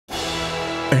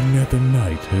Another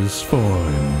night has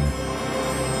fallen.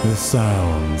 The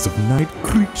sounds of night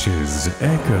creatures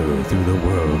echo through the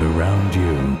world around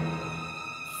you.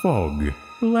 Fog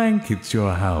blankets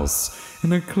your house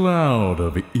in a cloud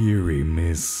of eerie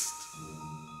mist.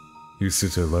 You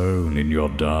sit alone in your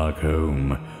dark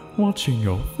home, watching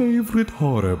your favorite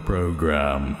horror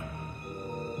program.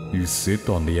 You sit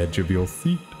on the edge of your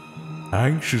seat,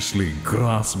 anxiously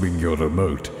grasping your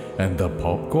remote and the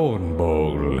popcorn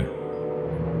bowl.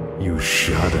 You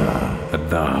shudder at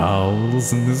the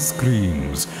howls and the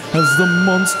screams as the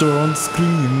monster on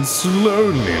screen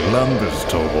slowly lumbers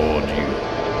toward you.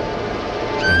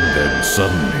 And then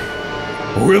suddenly,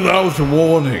 without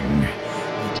warning,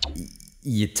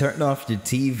 you turn off your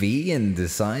TV and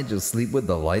decide you'll sleep with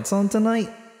the lights on tonight?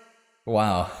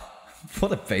 Wow,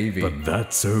 what a baby. But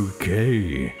that's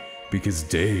okay, because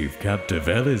Dave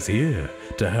Capdevielle is here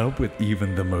to help with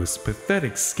even the most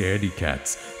pathetic scaredy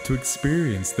cats to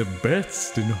experience the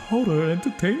best in horror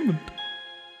entertainment.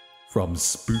 From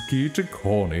spooky to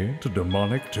corny to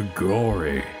demonic to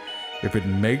gory, if it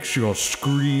makes your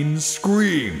screen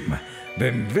scream,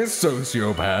 then this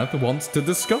sociopath wants to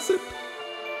discuss it.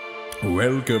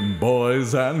 Welcome,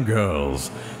 boys and girls,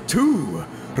 to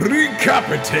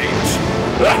Recapitate!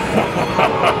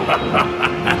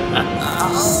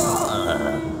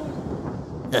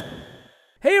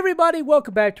 Hey everybody,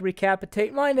 welcome back to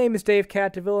Recapitate. My name is Dave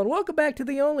Capdevielle, and welcome back to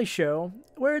the only show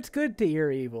where it's good to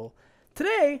hear evil.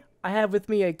 Today, I have with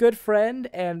me a good friend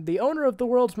and the owner of the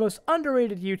world's most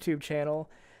underrated YouTube channel,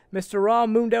 Mr.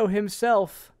 RawMoonDough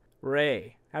himself,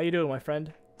 Ray. How you doing, my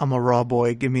friend? I'm a raw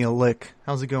boy. Give me a lick.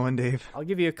 How's it going, Dave? I'll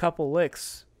give you a couple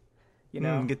licks. You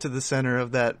know, get to the center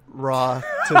of that raw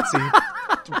tootsie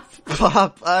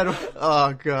pop.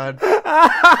 Oh god,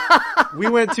 we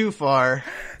went too far.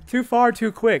 Too far,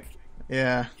 too quick.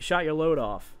 Yeah, You shot your load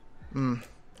off.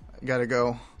 Gotta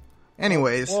go.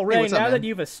 Anyways, Well, Ray, hey, what's up, now man? that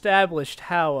you've established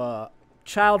how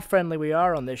child-friendly we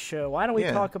are on this show, why don't we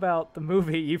talk about the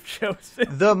movie you've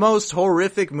chosen? The most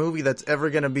horrific movie that's ever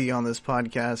gonna be on this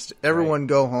podcast. Everyone,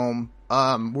 go home.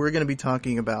 We're gonna be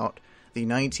talking about the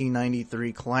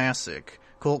 1993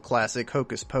 cult classic,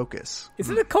 Hocus Pocus. Is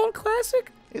it a cult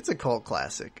classic? It's a cult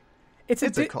classic. It's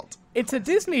a cult. It's a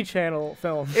Disney Channel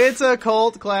film. It's a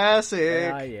cult classic.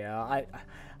 Yeah.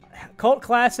 Cult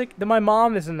classic. Then my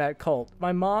mom is in that cult.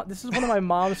 This is one of my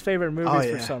mom's favorite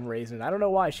movies for some reason. I don't know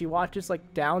why. She watches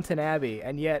like Downton Abbey,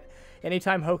 and yet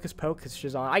anytime Hocus Pocus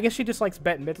is on, I guess she just likes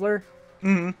Bette Midler.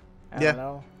 Mm-hmm. I don't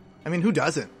know. I mean, who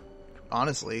doesn't?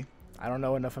 Honestly. I don't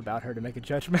know enough about her to make a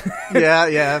judgment.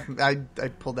 yeah. I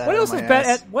pulled that. What out else of is my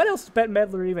ass. What else is Bette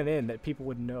Midler even in that people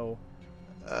would know?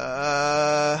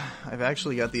 I've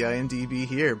actually got the IMDb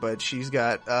here, but she's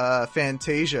got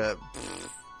Fantasia.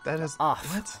 That is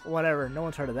what? Whatever. No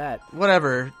one's heard of that.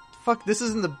 Whatever. Fuck. This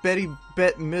isn't the Bette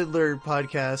Midler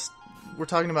podcast. We're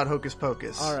talking about Hocus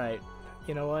Pocus. All right.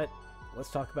 You know what?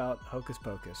 Let's talk about Hocus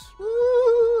Pocus.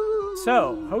 Woo!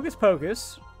 So, Hocus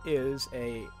Pocus is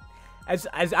As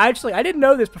actually, I didn't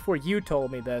know this before you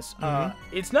told me this.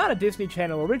 It's not a Disney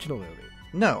Channel original movie.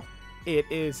 No.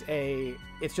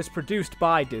 It's just produced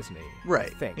by Disney.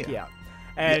 Right. I think, yeah.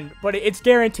 But it's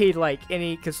guaranteed,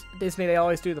 because Disney, they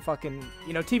always do the fucking,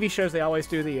 TV shows, they always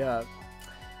do the,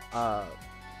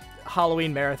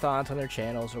 Halloween marathons on their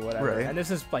channels or whatever. Right. And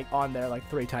this is, on there,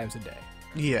 3 times a day.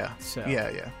 Yeah. So.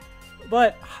 Yeah.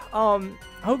 But,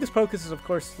 Hocus Pocus is, of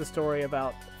course, the story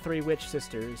about 3 witch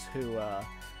sisters who, are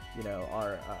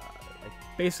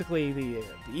basically the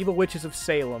evil witches of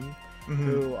Salem,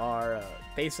 who are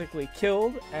basically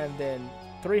killed, and then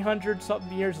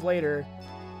 300-something years later,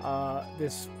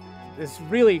 this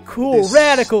really cool,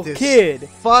 radical kid,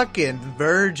 fucking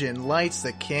virgin, lights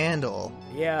the candle.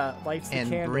 Yeah, lights the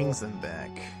candle and brings them back.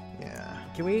 Yeah.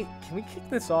 Can we kick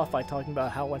this off by talking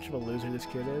about how much of a loser this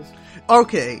kid is?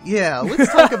 Okay, yeah,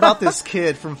 let's talk about this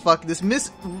kid from this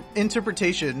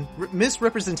misrepresentation,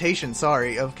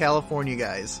 of California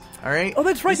guys. All right? Oh,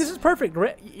 that's right. This is perfect.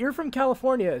 You're from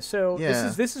California, so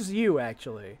yeah. this is you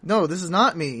actually. No, this is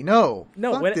not me. No.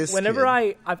 Whenever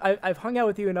kid. I've hung out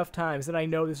with you enough times that I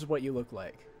know this is what you look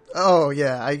like. Oh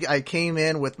yeah, I came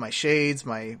in with my shades,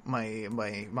 my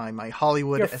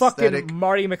Hollywood You're aesthetic. Fucking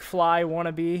Marty McFly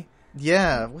wannabe.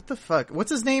 Yeah, what the fuck?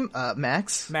 What's his name?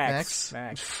 Max? Max.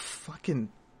 Fucking.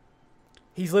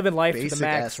 He's living life to the basic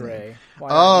max, ass Ray.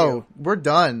 We're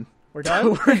done. We're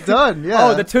done? We're done, yeah.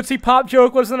 Oh, the Tootsie Pop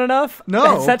joke wasn't enough?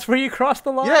 No. That's where you crossed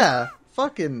the line? Yeah,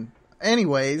 fucking.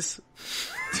 Anyways.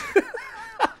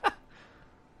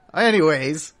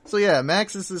 So yeah,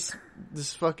 Max is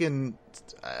this fucking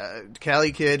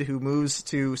Cali kid who moves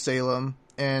to Salem,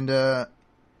 and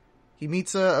he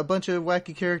meets a bunch of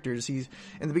wacky characters. He's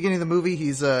in the beginning of the movie.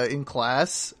 He's in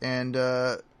class, and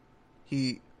I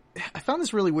found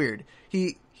this really weird.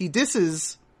 He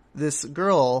disses this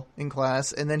girl in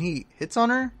class, and then he hits on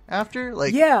her after.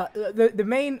 Like, yeah,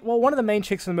 one of the main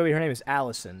chicks in the movie, her name is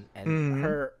Allison, and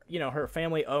her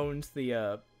family owns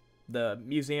the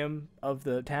museum of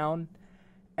the town,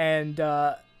 and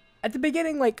at the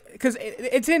beginning, like, because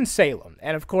it's in Salem,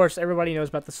 and of course everybody knows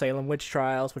about the Salem witch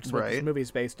trials, which is what this movie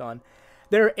is based on.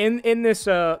 They're in this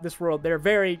world. They're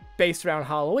very based around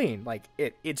Halloween. Like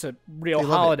it's a real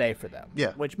holiday for them.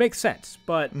 Yeah, which makes sense.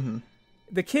 But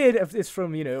the kid is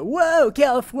from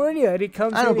California, and he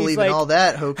comes. I don't believe in all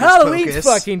that Hocus Halloween's Pocus.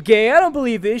 fucking gay. I don't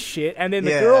believe this shit. And then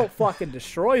the girl fucking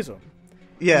destroys him.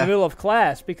 Yeah, in the middle of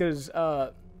class because.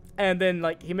 And then,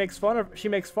 like, she makes fun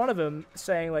of him,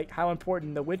 saying, like, how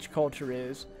important the witch culture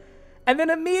is. And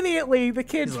then immediately the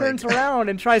kid turns around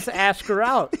and tries to ask her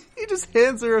out. He just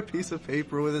hands her a piece of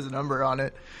paper with his number on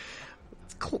it.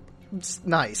 It's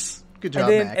nice. Good job,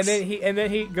 Max. And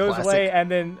then he goes away, and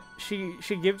then she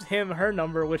gives him her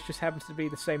number, which just happens to be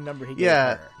the same number he gave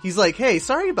her. He's like, hey,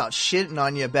 sorry about shitting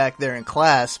on you back there in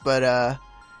class, but,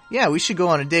 yeah, we should go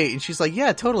on a date. And she's like,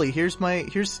 yeah, totally. Here's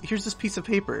this piece of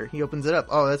paper. He opens it up.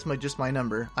 Oh, that's just my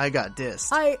number. I got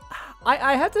dissed. I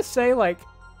have to say, like,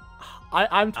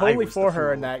 I'm totally for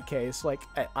her in that case. Like,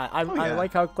 I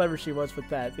like how clever she was with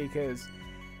that because,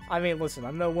 I mean, listen,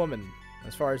 I'm no woman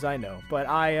as far as I know, but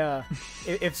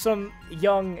if some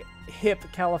young, hip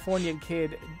Californian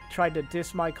kid tried to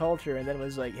diss my culture and then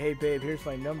was like, hey, babe, here's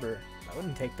my number, I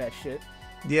wouldn't take that shit.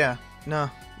 Yeah.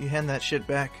 No, you hand that shit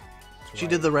back. She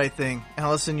did the right thing.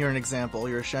 Allison, you're an example.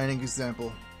 You're a shining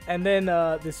example. And then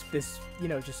this just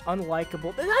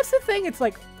unlikable. That's the thing. It's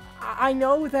like, I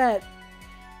know that.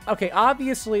 Okay,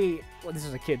 obviously, this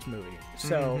is a kids movie,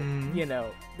 so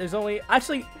there's only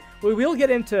we will get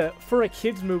into for a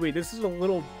kids movie. This is a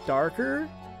little darker.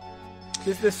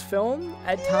 This film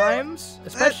at times,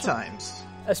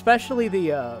 especially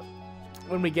the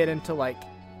when we get into like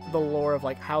the lore of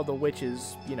like how the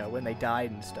witches, when they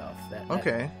died and stuff.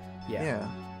 Yeah.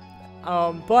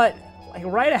 But like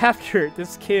right after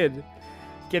this kid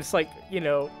gets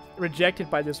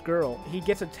rejected by this girl, he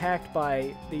gets attacked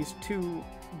by these two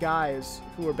guys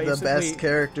who are basically the best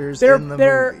characters in the movie.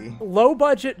 They're low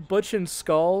budget Butch and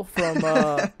Skull from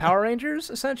Power Rangers,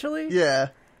 essentially. Yeah.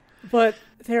 But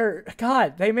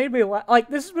they made me laugh. Like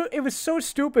it was so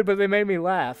stupid, but they made me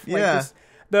laugh. Yeah.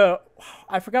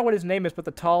 I forgot what his name is, but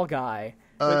the tall guy.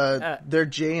 They're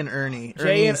Jay and Ernie.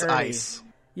 Ernie's Ice.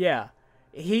 Yeah.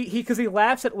 Because he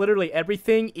laughs at literally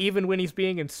everything, even when he's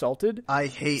being insulted. I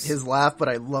hate his laugh, but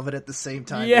I love it at the same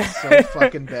time. Yeah. It's so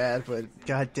fucking bad, but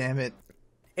god damn it.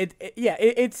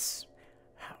 It's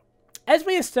as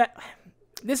we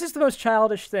this is the most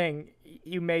childish thing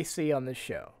you may see on this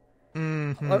show.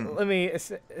 Mm-hmm. Let me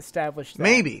establish that.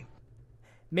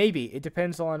 Maybe it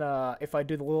depends on if I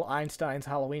do the little Einstein's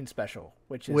Halloween special,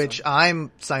 which I'm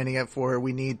signing up for.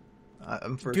 We need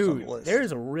first on the list. There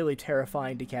is a really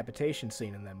terrifying decapitation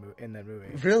scene in that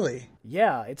movie. Really?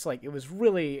 Yeah, it's like it was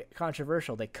really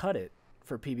controversial. They cut it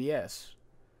for PBS.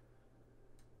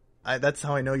 That's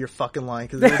how I know you're fucking lying,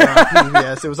 because it was on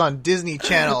PBS. It was on Disney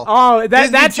Channel. Oh,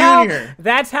 that's Junior.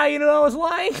 That's how you know I was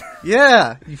lying?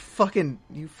 Yeah, you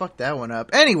fucked that one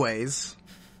up. Anyways,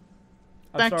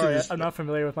 I'm sorry, I'm not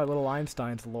familiar with my little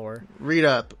Einstein's lore. Read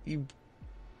up. You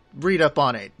read up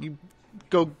on it. You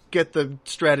go get the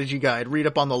strategy guide. Read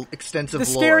up on the extensive lore.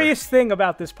 The scariest thing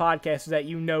about this podcast is that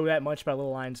you know that much about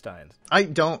little Einsteins. I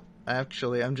don't,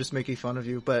 actually. I'm just making fun of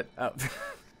you, but... Oh.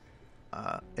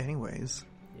 Anyways...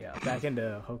 Yeah, back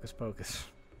into Hocus Pocus.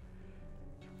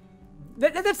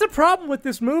 That's the problem with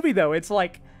this movie, though. It's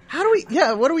like...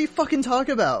 what do we fucking talk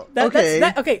about? That's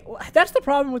the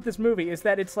problem with this movie, is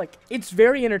that it's like, it's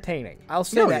very entertaining. I'll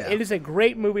say that. Yeah. It is a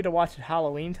great movie to watch at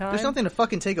Halloween time. There's nothing to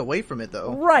fucking take away from it,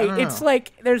 though. Right. It's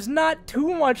like, there's not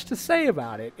too much to say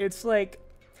about it. It's like,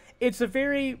 it's a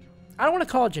very... I don't want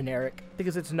to call it generic,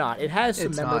 because it's not. It has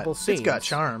some memorable scenes. It's got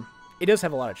charm. It does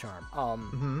have a lot of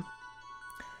charm.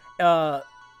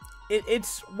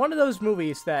 It's one of those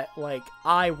movies that, like,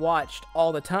 I watched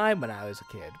all the time when I was a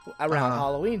kid, around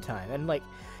Halloween time. And, like,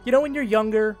 when you're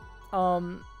younger,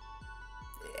 there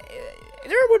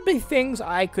would be things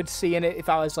I could see in it if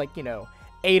I was, like,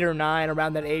 8 or 9,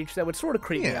 around that age, that would sort of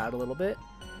creep me out a little bit.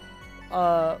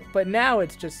 But now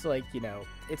it's just, like,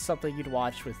 it's something you'd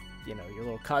watch with, your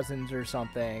little cousins or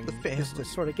something. Just to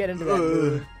sort of get into that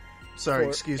mood. Sorry,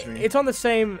 excuse me. It's on the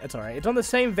same... It's alright. It's on the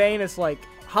same vein as, like,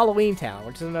 Halloween Town,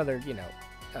 which is another,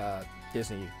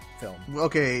 Disney film.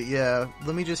 Okay, yeah.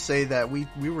 Let me just say that we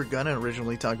were gonna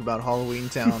originally talk about Halloween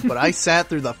Town, but I sat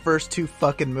through the first 2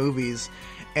 fucking movies,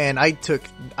 and I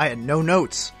had no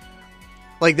notes.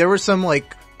 Like, there were some,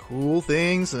 like, cool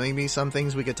things, maybe some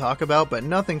things we could talk about, but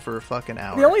nothing for a fucking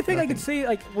hour. The only thing I could see,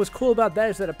 like, was cool about that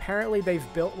is that apparently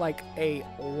they've built, like, a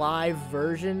live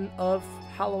version of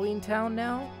Halloween Town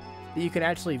now that you can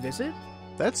actually visit.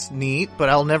 That's neat, but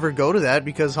I'll never go to that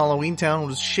because Halloween Town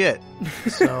was shit.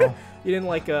 So you didn't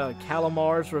like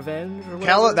Calamar's Revenge or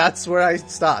whatever? That's where I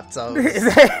stopped. So Is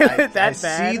that I bad?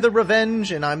 see the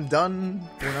revenge and I'm done.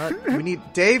 We need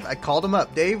Dave. I called him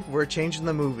up. Dave, we're changing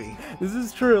the movie. This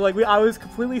is true. Like I was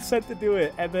completely set to do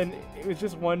it, and then it was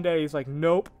just one day. He's like,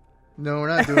 "Nope, no, we're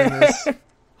not doing this."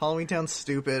 Halloween Town's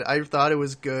stupid. I thought it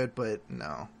was good, but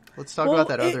no. Let's talk about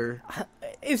that other.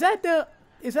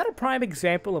 Is that a prime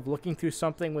example of looking through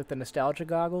something with the nostalgia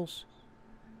goggles?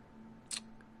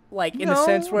 Like, in the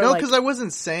sense where... No, because I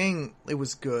wasn't saying it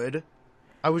was good.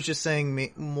 I was just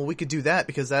saying, well, we could do that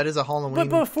because that is a Halloween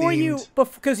But before themed...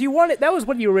 because you wanted... That was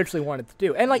what you originally wanted to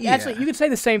do. And, like, actually, you could say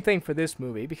the same thing for this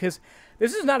movie, because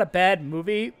this is not a bad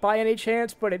movie by any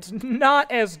chance, but it's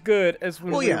not as good as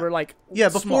when we were, like,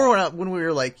 before when we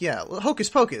were like, Hocus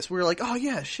Pocus, we were like, oh,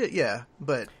 yeah, shit, yeah.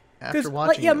 But... After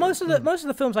watching most of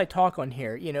the films I talk on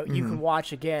here, you know, you can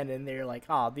watch again and they're like,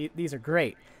 oh, these are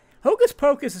great. Hocus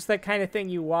Pocus is that kind of thing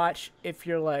you watch if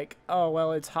you're like, oh,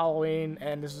 well, it's Halloween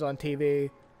and this is on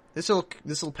TV.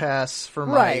 This'll pass for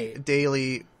my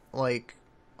daily, like,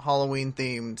 Halloween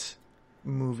themed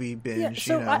movie binge.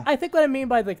 Yeah, so I think what I mean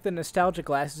by like the nostalgia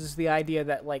glasses is the idea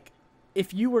that, like,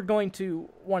 if you were going to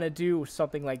want to do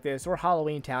something like this or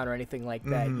Halloween Town or anything like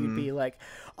that, you'd be like,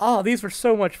 oh, these were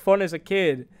so much fun as a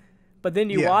kid. But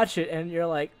then you watch it and you're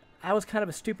like, I was kind of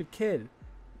a stupid kid.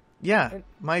 Yeah,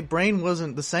 my brain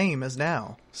wasn't the same as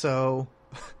now, so...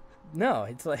 No,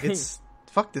 it's like...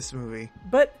 Fuck this movie.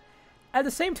 But at the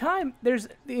same time, there's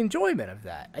the enjoyment of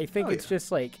that. I think it's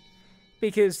just like...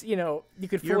 Because, you know, you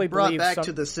could fully believe... You're brought back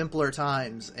to the simpler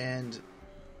times, and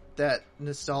that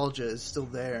nostalgia is still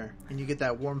there, and you get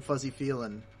that warm, fuzzy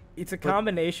feeling. It's a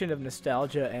combination of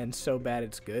nostalgia and so bad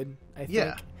it's good, I think.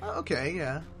 Yeah. Okay,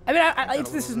 yeah. I mean,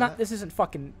 this isn't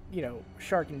fucking, you know,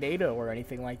 Sharknado or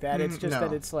anything like that. It's just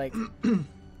that it's like...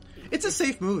 It's a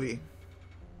safe movie.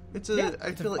 I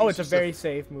feel like it's a very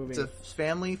safe movie. It's a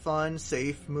family, fun,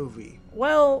 safe movie.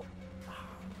 Well,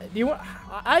 do you want...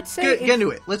 I'd say... Get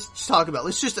into it. Let's just talk about it.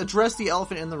 Let's just address the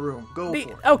elephant in the room. Go for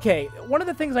it. Okay, one of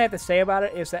the things I have to say about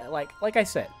it is that, like I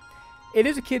said, it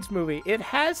is a kid's movie. It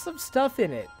has some stuff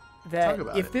in it that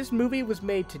if this movie was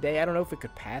made today, I don't know if it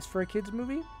could pass for a kid's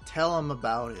movie. Tell them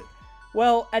about it.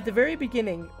 Well, at the very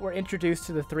beginning, we're introduced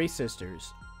to the three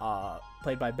sisters,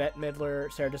 played by Bette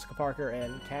Midler, Sarah Jessica Parker,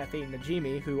 and Kathy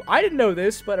Najimy, who I didn't know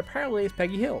this, but apparently is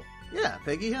Peggy Hill. Yeah,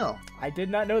 Peggy Hill. I did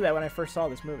not know that when I first saw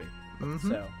this movie. Mm-hmm.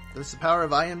 So that's the power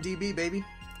of IMDb, baby.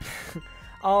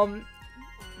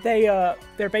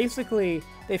 They're basically,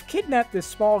 they've kidnapped this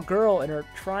small girl and are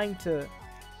trying to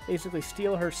basically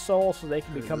steal her soul so they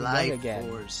can become young again.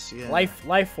 Force, yeah.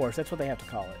 Life force, that's what they have to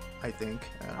call it. I think.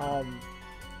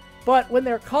 But when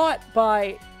they're caught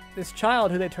by this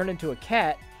child who they turn into a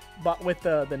cat, but with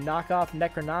the knockoff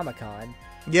Necronomicon,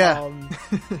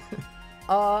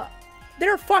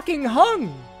 they're fucking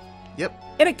hung. Yep.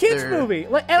 In a kids movie.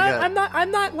 I'm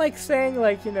not like saying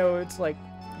like, you know, it's like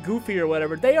goofy or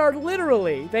whatever. They are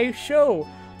literally, they show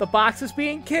the boxes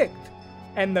being kicked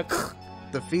and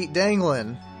the feet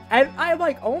dangling. And I'm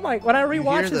like, oh my, when I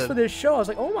rewatched this for this show, I was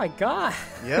like, oh my god.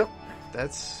 Yep.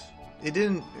 It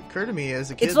didn't occur to me as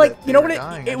a kid. It's like, that you know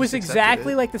what, it was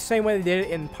exactly like the same way they did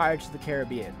it in Pirates of the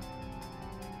Caribbean.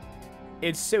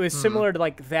 It was similar to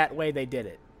like that way they did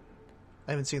it.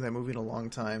 I haven't seen that movie in a long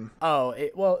time. Oh,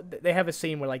 well, they have a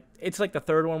scene where like, it's like the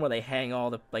third one where they hang all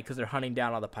the, like, because they're hunting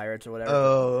down all the pirates or whatever.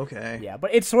 Oh, okay. Yeah,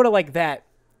 but it's sort of like that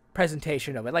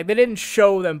presentation of it. Like, they didn't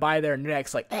show them by their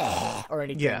necks, like, or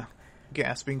anything. Yeah,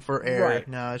 gasping for air. Right.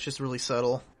 No, it's just really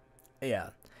subtle. Yeah.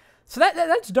 So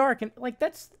that's dark, and like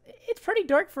it's pretty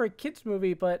dark for a kids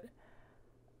movie, but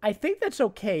I think that's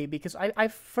okay because I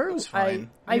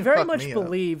very much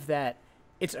believe that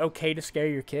it's okay to scare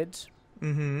your kids.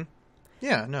 Mm-hmm.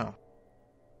 Yeah, no.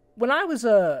 When I was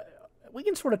we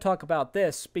can sort of talk about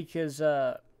this because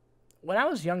when I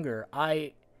was younger,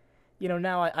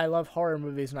 now I love horror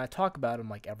movies and I talk about them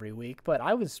like every week, but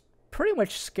I was pretty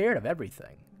much scared of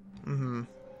everything.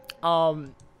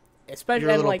 Mm-hmm. Especially,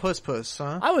 you're a little puss,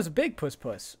 huh? I was a big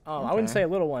puss. I wouldn't say a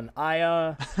little one.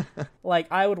 I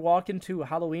would walk into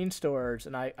Halloween stores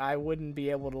and I wouldn't be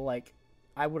able to like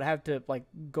I would have to like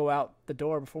go out the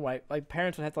door before my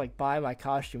parents would have to like buy my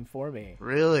costume for me.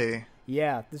 Really?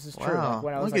 Yeah, this is true. Wow. Like,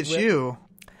 when I was, Look at you.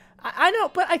 I know,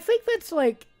 but I think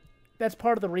that's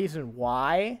part of the reason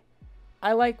why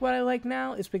I like what I like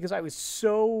now is because I was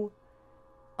so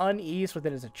uneased with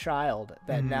it as a child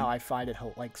that now I find it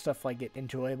like stuff like it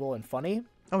enjoyable and funny.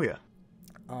 Oh yeah.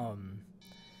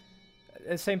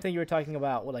 The same thing you were talking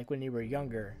about, like when you were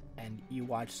younger and you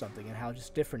watch something and how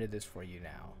just different it is for you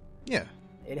now. Yeah.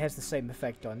 It has the same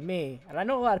effect on me, and I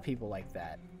know a lot of people like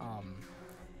that.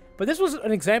 But this was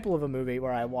an example of a movie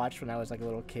where I watched when I was like a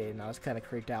little kid, and I was kind of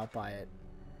creeped out by it.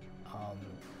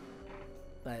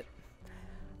 But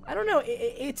I don't know.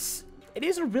 It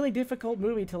is a really difficult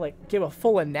movie to like give a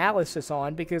full analysis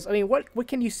on because I mean, what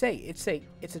can you say? It's a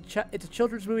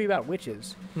children's movie about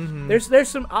witches. Mm-hmm. There's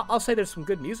some I'll say there's some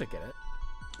good music in it.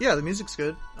 Yeah, the music's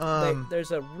good.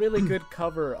 There's a really good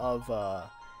cover of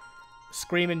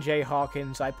Screamin' Jay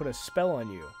Hawkins' "I Put a Spell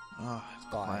on You." Oh,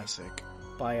 classic.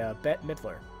 By Bette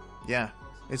Midler. Yeah,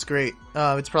 it's great.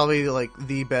 It's probably like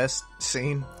the best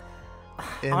scene.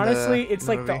 Honestly, it's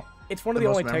like movie. It's one of the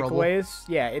only memorable. takeaways.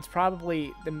 Yeah, it's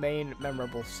probably the main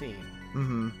memorable scene.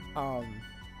 Mm-hmm.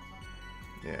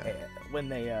 When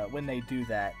they do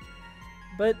that.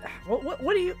 But what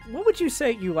would you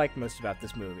say you like most about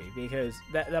this movie? Because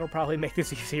that'll probably make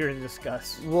this easier to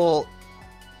discuss. Well,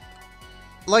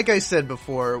 like I said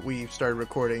before we started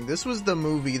recording, this was the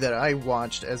movie that I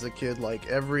watched as a kid, like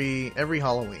every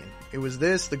Halloween. It was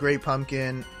this, The Great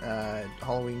Pumpkin,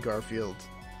 Halloween Garfield,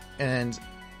 and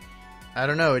I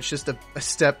don't know. It's just a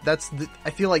step. I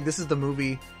feel like this is the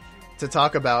movie to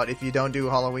talk about if you don't do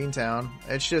Halloween Town.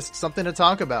 It's just something to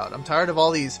talk about. I'm tired of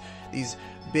all these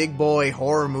big boy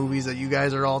horror movies that you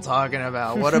guys are all talking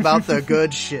about. What about the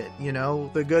good shit? You know,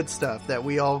 the good stuff that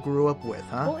we all grew up with,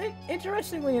 huh? Well,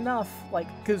 interestingly enough, like,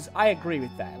 because I agree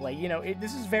with that. Like, you know,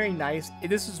 this is very nice.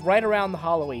 This is right around the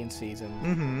Halloween season.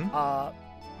 Mm-hmm.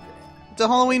 It's a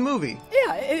Halloween movie.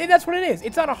 Yeah, and that's what it is.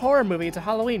 It's not a horror movie. It's a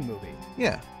Halloween movie.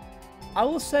 Yeah. I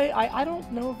will say I don't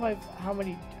know if I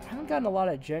haven't gotten a lot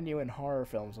of genuine horror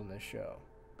films on this show.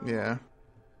 Yeah.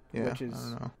 Which is I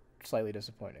don't know. slightly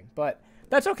disappointing. But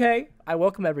that's okay. I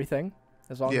welcome everything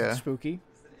as long as it's spooky.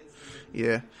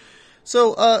 Yeah.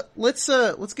 So let's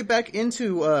get back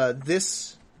into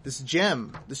this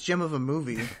gem of a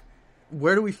movie.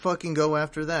 Where do we fucking go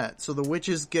after that? So the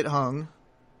witches get hung.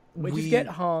 Get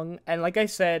hung, and like I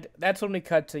said, that's when we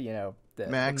cut to the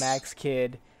Max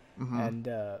kid, and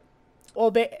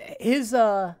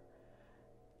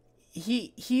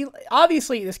he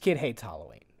obviously this kid hates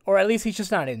Halloween, or at least he's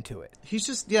just not into it. He's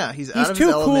just he's out of his element. He's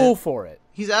too cool for it.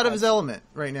 He's out of his element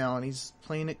right now, and he's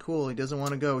playing it cool. He doesn't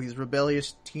want to go. He's a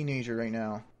rebellious teenager right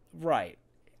now. Right,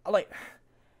 like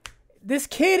this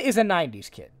kid is a '90s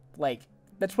kid. Like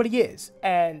that's what he is,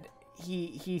 and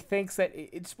he thinks that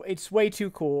it's way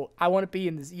too cool. I want to be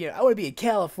in this. I want to be in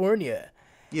California.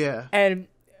 Yeah, and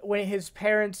when his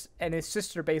parents and his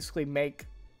sister basically make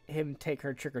him take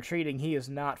her trick-or-treating, he is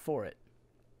not for it.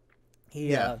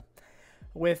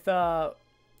 With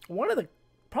one of the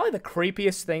probably the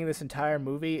creepiest thing in this entire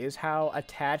movie is how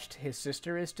attached his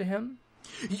sister is to him.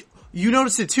 You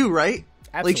noticed it too, right?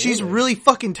 Absolutely. Like she's really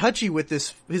fucking touchy with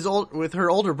with her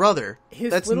older brother.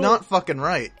 That's not fucking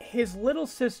right. His little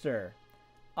sister,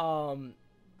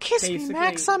 kiss me,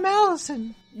 Max. I'm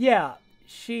Allison. Yeah.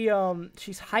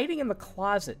 She's hiding in the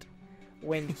closet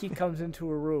when he comes into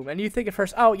her room, and you think at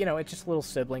first, it's just a little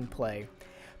sibling play,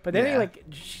 but then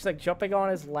she's like jumping on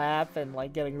his lap and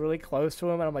like getting really close to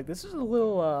him, and I'm like, this is a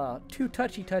little too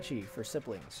touchy for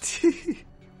siblings.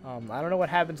 I don't know what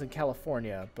happens in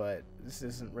California, but this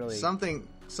isn't really something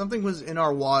was in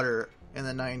our water in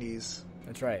the 90s.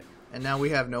 That's right, and now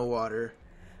we have no water.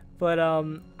 But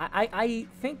I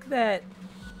think that.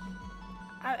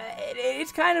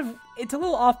 It's a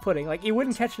little off-putting. Like you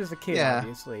wouldn't catch it as a kid,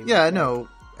 obviously. Yeah, I know.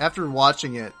 After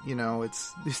watching it,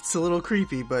 it's a little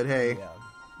creepy, but hey,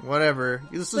 whatever.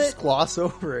 Let's just gloss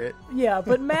over it. Yeah,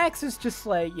 but Max is just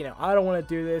like, I don't want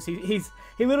to do this. He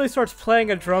literally starts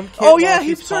playing a drum kit. Oh yeah,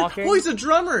 he's talking. He's a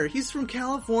drummer. He's from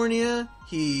California.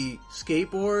 He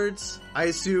skateboards. I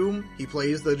assume he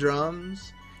plays the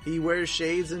drums. He wears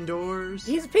shades indoors.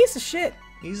 He's a piece of shit.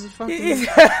 He's a fucking he's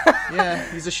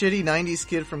a shitty 90s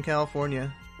kid from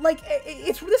California. Like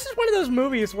this is one of those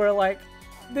movies where like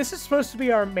this is supposed to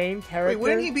be our main character. Wait,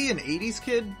 wouldn't he be an 80s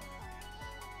kid?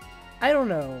 I don't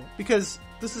know. Because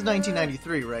this is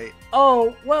 1993, right?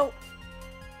 Oh, well,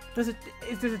 does it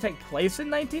take place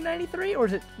in 1993 or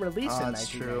is it released in 1993? That's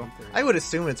true. I would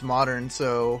assume it's modern,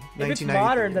 so if it's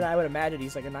modern, then I would imagine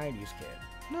he's like a 90s kid.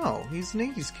 No, he's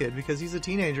an 80s kid because he's a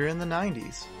teenager in the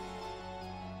 90s.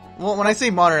 Well, when I say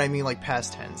modern, I mean like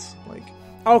past tense. Like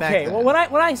Okay, back well,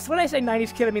 then. when I say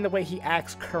 90s kid, I mean the way he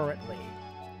acts currently.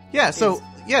 Yeah, so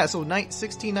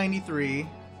 1693,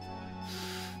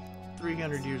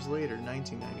 300 years later,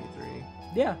 1993.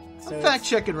 Yeah. I'm fact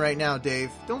checking right now,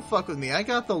 Dave. Don't fuck with me. I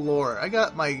got the lore. I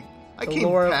came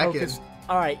packing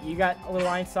All right, you got a little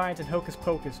Einsteins and Hocus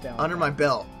Pocus down under there. my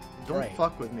belt. Don't Right.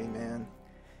 fuck with me, man.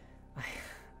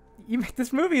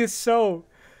 This movie is so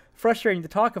frustrating to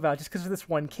talk about just because of this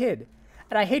one kid.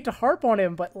 And I hate to harp on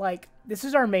him, but, like, this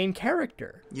is our main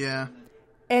character. Yeah.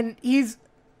 And he's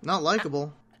Not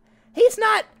likable.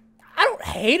 not... I don't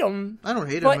hate him. I don't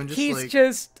hate him. But I'm just he's like...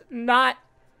 just not...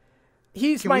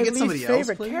 He's Can my we get least somebody else,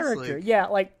 favorite please? character. Like- Yeah,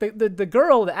 like, the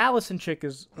girl, the Allison chick,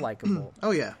 is likable.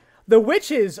 Oh, yeah. The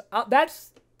witches,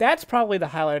 that's probably the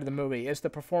highlight of the movie, is the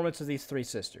performance of these three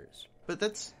sisters. But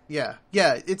that's... Yeah.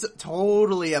 Yeah, it's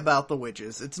totally about the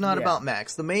witches. It's not Yeah. about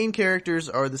Max. The main characters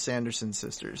are the Sanderson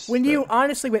sisters. When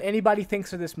anybody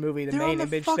thinks of this movie, the They're main on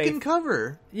the image fucking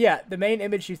cover. the main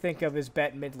image you think of is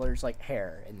Bette Midler's like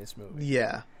hair in this movie.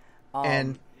 Yeah.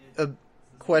 And a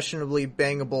questionably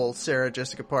bangable Sarah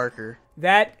Jessica Parker.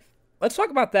 Let's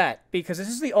talk about that, because this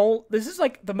is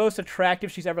like the most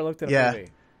attractive she's ever looked in a Yeah. movie.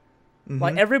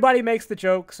 Like, everybody makes the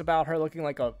jokes about her looking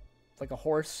like a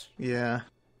horse. Yeah.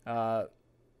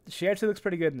 She actually looks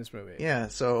pretty good in this movie. Yeah,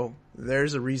 so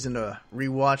there's a reason to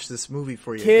rewatch this movie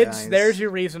for you Kids, guys. there's your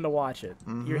reason to watch it.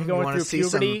 You're You going wanna through see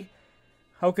puberty.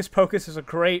 Hocus Pocus is a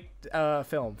great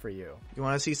film for you. You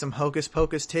want to see some Hocus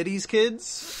Pocus titties,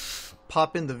 kids?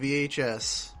 Pop in the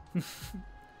VHS. You're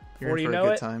Before in you for know a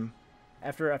good it, time.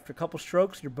 After a couple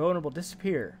strokes, your boner will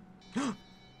disappear.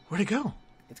 Where'd it go?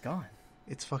 It's gone.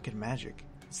 It's fucking magic.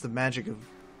 It's the magic of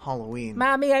Halloween.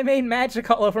 Mommy, I made magic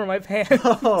all over my pants.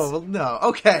 Oh, well, no.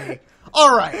 Okay.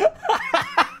 All right.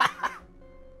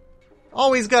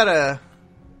 Always gotta...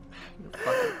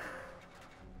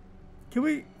 Can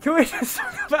we just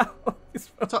talk about Hocus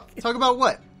Pocus? Talk about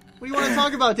what? What do you want to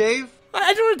talk about, Dave?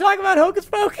 I just want to talk about Hocus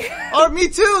Pocus. Oh, me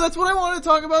too. That's what I want to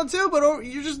talk about too. But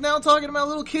you're just now talking about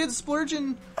little kids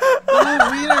splurging little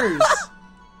wieners.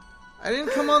 I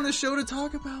didn't come on the show to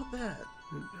talk about that.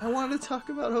 I wanted to talk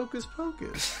about Hocus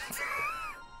Pocus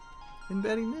and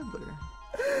Betty Midler.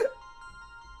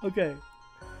 Okay,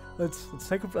 let's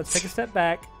take a step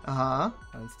back.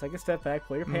 Let's take a step back.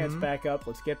 Pull your pants back up.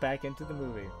 Let's get back into the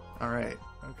movie. All right.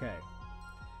 Okay.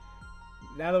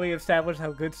 Now that we established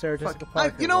how good Sarah Jessica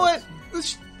Parker you know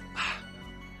looks,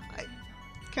 what?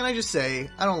 Can I just say,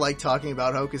 I don't like talking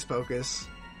about Hocus Pocus.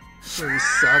 This movie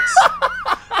sucks.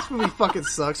 This movie fucking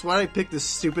sucks. Why did I pick this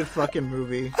stupid fucking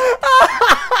movie?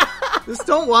 Just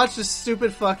don't watch this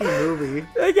stupid fucking movie.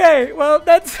 Okay, well,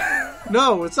 that's...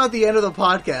 No, it's not the end of the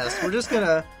podcast. We're just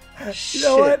gonna You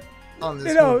know what? on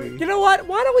this movie. You know what?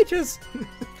 Why don't we just...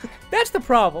 That's the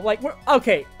problem. Like,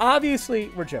 obviously,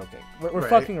 we're joking. We're Right.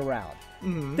 fucking around.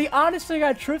 The honest to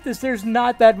God truth is there's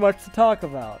not that much to talk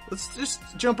about. Let's just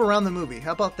jump around the movie.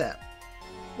 How about that?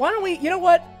 Why don't we... You know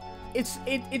what? It's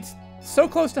so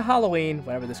close to Halloween,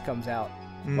 whenever this comes out.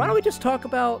 Why don't we just talk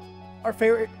about our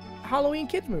favorite Halloween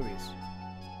kids movies?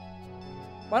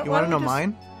 You want to know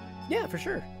mine? Yeah, for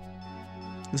sure.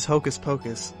 This Hocus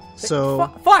Pocus. So,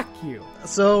 Fuck you.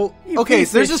 so You okay.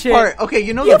 piece So there's of this shit. part. Okay,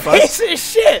 you know You the bus. piece of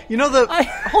shit! You know the. I-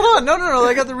 Hold on. No.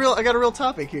 I got a real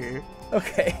topic here.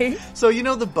 Okay. So you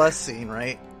know the bus scene,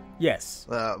 right? Yes.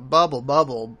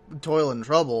 Bubble, toil and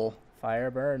trouble. Fire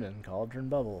burn and cauldron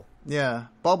bubble. Yeah,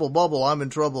 bubble, I'm in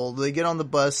trouble. They get on the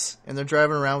bus and they're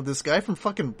driving around with this guy from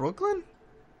fucking Brooklyn.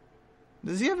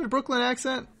 Does he have a Brooklyn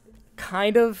accent?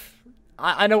 Kind of.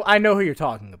 I know who you're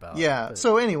talking about. Yeah. but-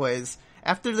 So, anyways,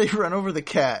 after they run over the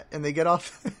cat and they get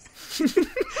off,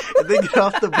 and they get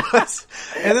off the bus,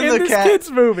 and then in the this cat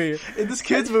kids movie. in this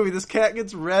kid's movie, this cat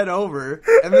gets ran over,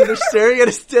 and then they're staring at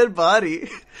his dead body,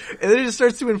 and then it just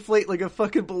starts to inflate like a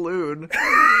fucking balloon.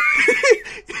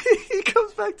 He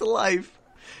comes back to life.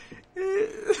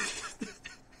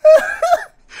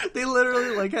 They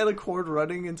literally like had a cord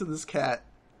running into this cat.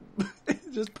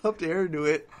 Just pumped air into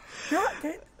it.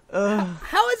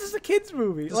 How is this a kids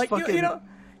movie? Like fucking- you know,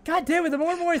 God damn it! The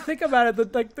more and more I think about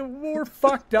it, the more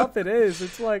fucked up it is.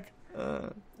 It's like,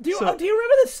 do you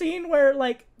remember the scene where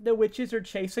like the witches are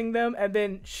chasing them and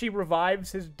then she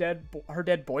revives her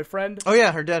dead boyfriend? Oh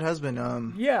yeah, her dead husband.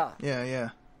 Yeah, Yeah.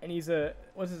 and he's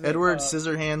what's his Edward name?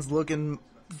 Scissorhands looking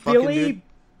fucking dude.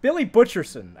 Billy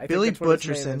Butcherson. I think Billy that's what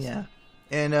his name Butcherson, is. yeah.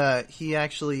 And he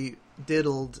actually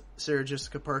diddled Sarah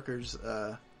Jessica Parker's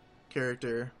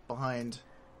character behind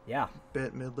Yeah,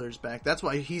 Bette Midler's back. That's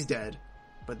why he's dead.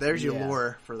 But there's your Yeah.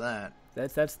 lore for that.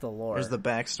 that's the lore. There's the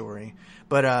backstory.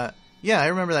 But yeah, I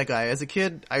remember that guy. As a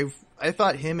kid, I I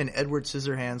thought him and Edward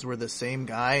Scissorhands were the same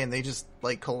guy, and they just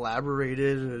like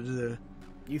collaborated.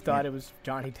 You thought it was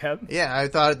Johnny Depp? Yeah, I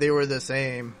thought they were the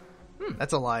same.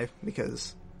 That's a lie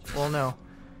because, well, no,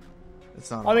 it's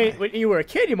not. I mean, when you were a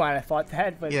kid, you might have thought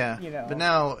that, but yeah, you know. But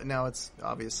now it's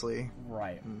obviously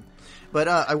right. But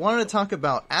I wanted to talk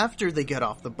about after they get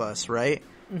off the bus, right?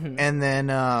 Mm-hmm. And then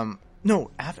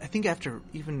no, I think after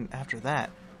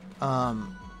that,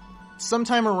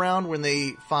 sometime around when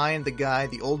they find the guy,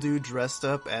 the old dude dressed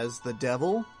up as the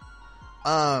devil,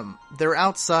 they're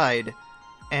outside,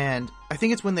 and I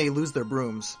think it's when they lose their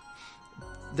brooms.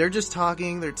 They're just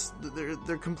talking.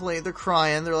 They're complaining. They're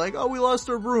crying. They're like, "Oh, we lost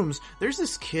our brooms." There's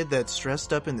this kid that's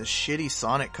dressed up in this shitty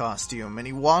Sonic costume, and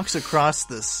he walks across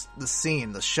the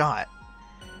scene, the shot,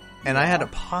 and I had to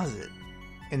pause it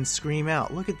and scream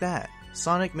out, "Look at that!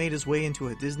 Sonic made his way into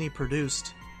a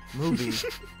Disney-produced movie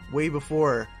way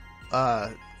before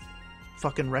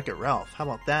fucking Wreck-It Ralph. How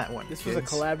about that one? This was a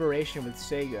collaboration with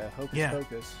Sega. Hocus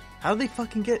Pocus. How did they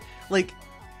fucking get like?"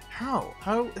 How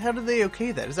did they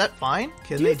okay that? Is that fine?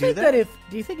 Can they do that?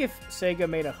 Do you think if Sega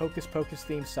made a Hocus Pocus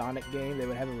themed Sonic game, they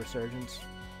would have a resurgence?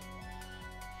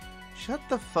 Shut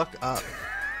the fuck up.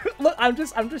 Look, I'm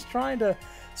just trying to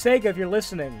Sega, if you're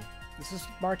listening, this is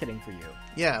marketing for you.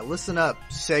 Yeah, listen up,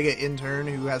 Sega intern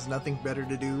who has nothing better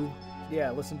to do.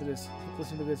 Yeah, listen to this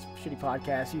shitty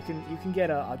podcast. You can get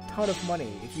a ton of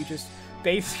money if you just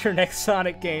base your next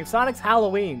Sonic game. Sonic's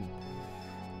Halloween,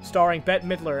 starring Bette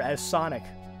Midler as Sonic.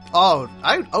 Oh,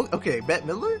 okay, Bette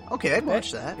Midler? Okay, I'd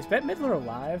watch that. Is Bette Midler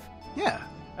alive? Yeah.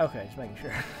 Okay, just making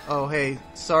sure. Oh, hey,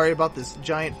 sorry about this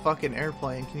giant fucking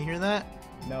airplane. Can you hear that?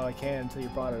 No, I can't until you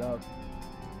brought it up.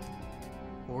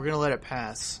 Well, we're gonna let it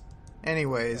pass.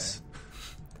 Anyways. Okay.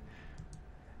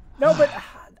 No, but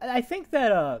I think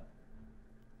that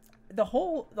the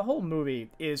whole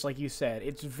movie is, like you said,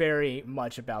 it's very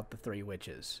much about the three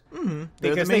witches. Mm-hmm.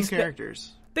 They're the main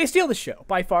characters. They steal the show,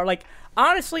 by far. Like,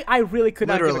 honestly, I really could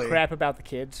not give a crap about the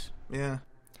kids. Yeah.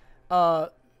 I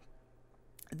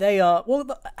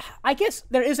guess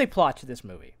there is a plot to this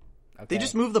movie. Okay? They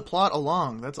just move the plot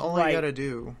along. That's all you gotta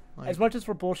do. Like, as much as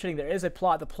we're bullshitting, there is a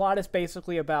plot. The plot is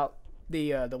basically about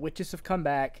the witches have come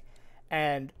back,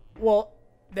 and, well,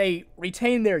 they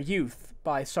retain their youth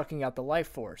by sucking out the life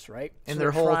force, right? And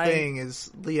their whole thing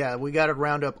is, we gotta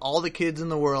round up all the kids in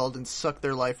the world and suck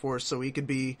their life force so we could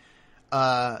be...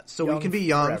 we can be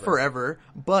young forever,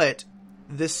 but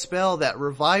this spell that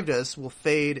revived us will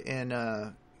fade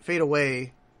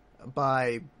away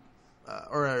by,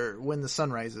 or when the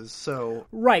sun rises. So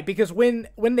right, because when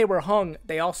they were hung,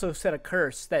 they also said a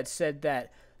curse that said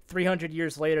that 300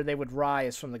 years later they would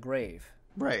rise from the grave.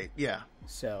 Right. Yeah.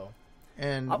 So.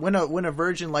 And when a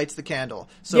virgin lights the candle.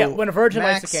 So yeah, when a virgin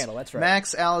lights the candle, that's right.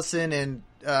 Max, Allison, and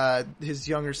his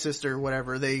younger sister,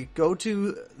 whatever, they go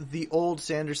to the old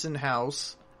Sanderson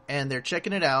house, and they're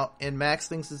checking it out, and Max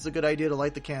thinks it's a good idea to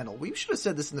light the candle. We should have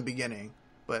said this in the beginning,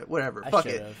 but whatever. Fuck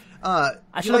it. I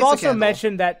should have also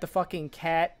mentioned that the fucking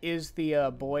cat is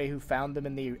the boy who found them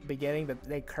in the beginning, that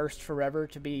they cursed forever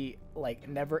to be, like,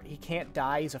 never... He can't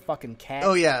die, he's a fucking cat.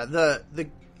 Oh, yeah,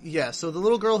 Yeah, so the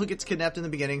little girl who gets kidnapped in the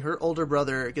beginning, her older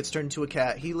brother gets turned into a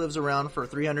cat. He lives around for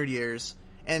 300 years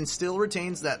and still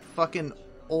retains that fucking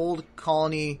old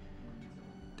colony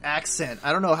accent.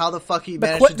 I don't know how the fuck he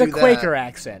managed to do that. The Quaker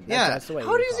accent. That's the way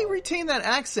how does he retain that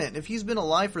accent if he's been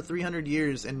alive for 300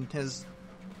 years and has,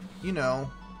 been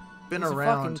around? He's a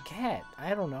fucking cat.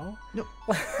 I don't know. No,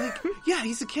 yeah,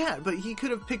 he's a cat, but he could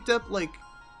have picked up,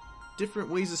 different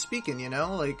ways of speaking,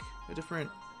 a different...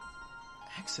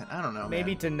 accent. I don't know.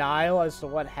 Maybe denial as to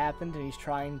what happened, and he's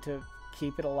trying to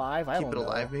keep it alive. I don't know. Keep it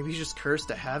alive. Maybe he's just cursed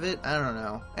to have it. I don't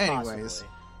know. Anyways, possibly.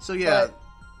 So yeah,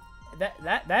 but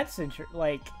that's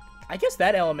I guess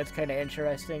that element's kind of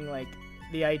interesting. Like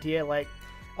the idea,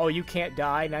 oh, you can't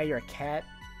die now. You're a cat.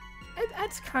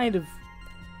 That's kind of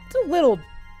it's a little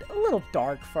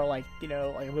dark for a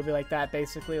movie like that.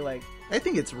 Basically, I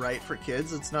think it's right for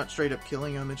kids. It's not straight up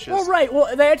killing him. It's just... Well, right.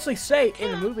 Well, they actually say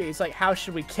in the movie, it's like, how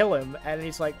should we kill him? And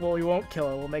he's like, well, we won't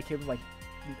kill him. We'll make him,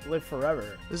 live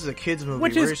forever. This is a kid's movie.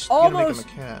 Which We're is almost... gonna make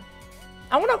him a cat.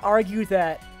 I want to argue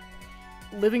that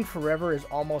living forever is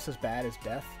almost as bad as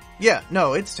death. Yeah,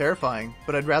 no, it's terrifying.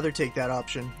 But I'd rather take that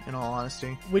option, in all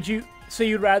honesty. Would you... So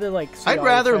you'd rather, I'd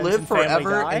rather live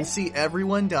forever and see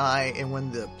everyone die, and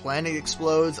when the planet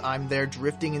explodes, I'm there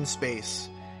drifting in space.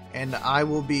 And I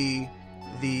will be...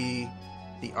 the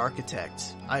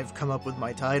architect. I've come up with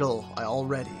my title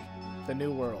already. The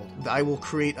New World. I will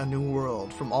create a new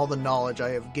world from all the knowledge I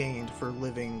have gained for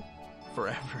living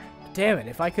forever. Damn it!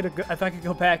 If I could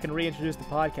go back and reintroduce the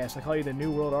podcast, I'd call you the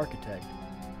New World Architect.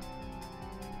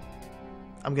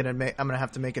 I'm gonna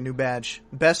have to make a new badge.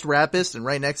 Best rapist, and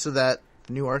right next to that,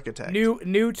 new architect.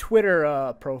 New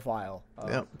Twitter profile.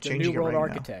 Yep, the changing New World it right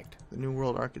Architect. now. The New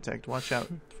World Architect. Watch out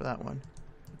for that one.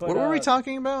 But, what were we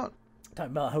talking about?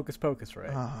 Talking about Hocus Pocus,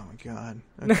 right? Oh my god.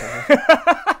 Okay.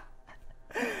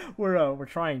 We're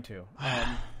trying to.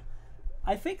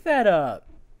 I think that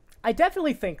I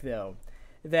definitely think though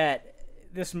that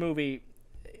this movie,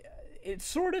 it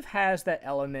sort of has that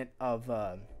element of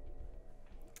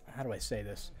how do I say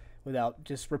this without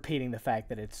just repeating the fact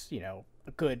that it's, you know,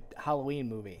 a good Halloween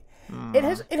movie. It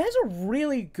has a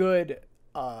really good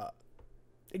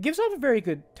it gives off a very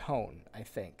good tone, I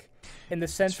think, in the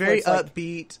sense it's very where it's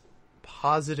upbeat,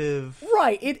 positive.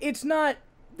 Right.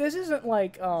 This isn't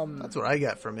like That's what I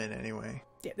got from it anyway.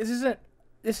 Yeah, this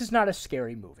is not a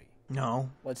scary movie. No.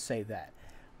 Let's say that.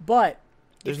 But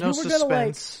there's if no you were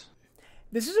suspense.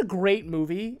 This is a great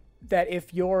movie that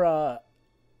if you're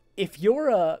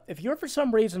for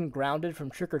some reason grounded from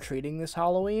trick or treating this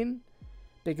Halloween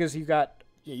because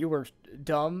you were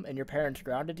dumb and your parents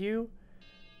grounded you.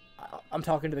 I'm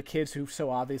talking to the kids who so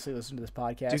obviously listen to this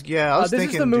podcast. Dude, yeah, I was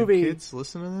thinking, do kids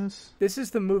listen to this? This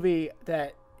is the movie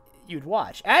that you'd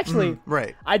watch. Actually,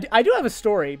 right. I do have a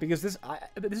story because this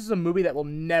is a movie that will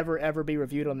never ever be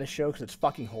reviewed on this show because it's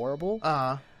fucking horrible.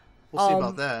 We'll see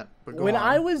about that. But when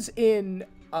I was in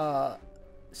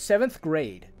 7th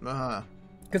grade,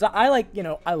 because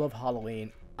I love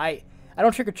Halloween. I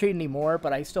don't trick or treat anymore,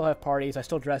 but I still have parties. I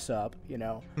still dress up, you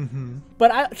know. Mm-hmm.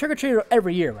 But I trick or treated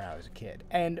every year when I was a kid.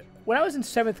 And when I was in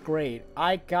 7th grade,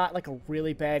 I got like a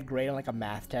really bad grade on like a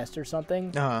math test or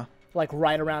something. Like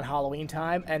right around Halloween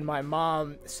time, and my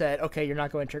mom said, "Okay, you're not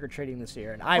going trick or treating this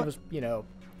year." And I was,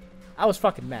 I was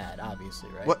fucking mad, obviously,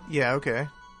 right? What? Yeah, okay,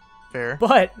 fair.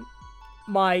 But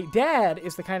my dad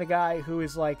is the kind of guy who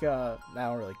is like, I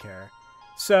don't really care.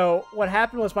 So what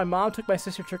happened was my mom took my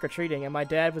sister trick or treating, and my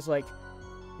dad was like,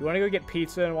 "You want to go get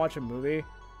pizza and watch a movie,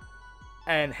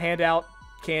 and hand out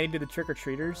candy to the trick or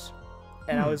treaters?"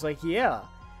 And I was like, "Yeah."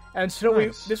 And so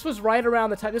nice. this was right around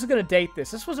the time, this is going to date this.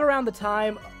 This was around the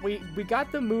time we got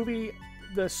the movie,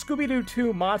 the Scooby-Doo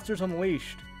 2 Monsters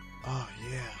Unleashed. Oh,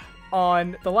 yeah.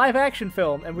 On the live action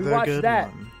film, and we watched that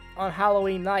one. On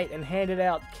Halloween night and handed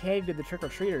out candy to the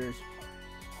trick-or-treaters.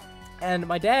 And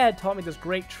my dad taught me this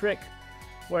great trick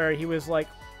where he was like,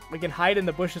 we can hide in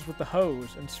the bushes with the hose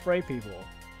and spray people.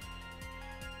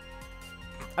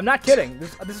 I'm not kidding.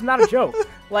 This is not a joke.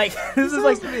 Like, this is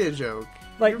like to be a joke.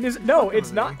 Like this, no,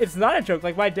 it's not. It's not a joke.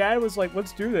 Like my dad was like,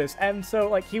 "Let's do this," and so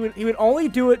like he would only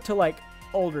do it to like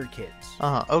older kids.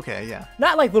 Okay, yeah.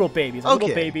 Not like little babies. Like, okay.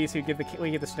 Little babies who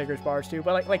we give the Snickers bars to,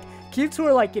 but like kids who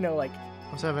are like like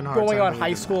I was having a hard going time on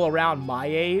high school that. around my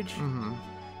age. Mm-hmm.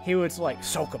 He would like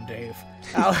soak them, Dave.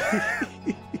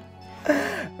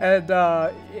 And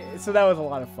so that was a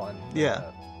lot of fun. Yeah.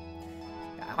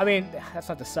 I mean, that's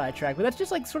not the sidetrack, but that's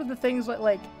just like sort of the things that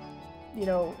like,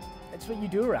 it's what you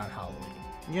do around Halloween.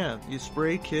 Yeah, you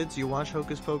spray kids, you watch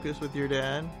Hocus Pocus with your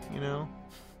dad,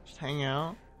 just hang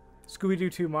out. Scooby-Doo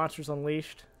 2 Monsters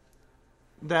Unleashed.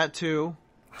 That too.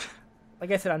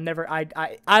 Like I said,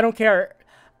 I don't care.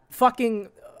 Fucking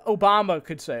Obama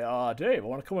could say, Dave, I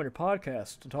want to come on your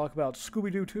podcast and talk about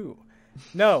Scooby-Doo 2.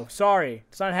 No, sorry,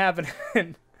 it's not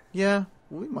happening. Yeah,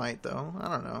 we might though. I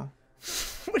don't know.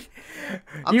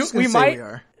 I'm just gonna say we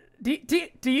are. Do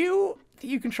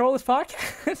you control this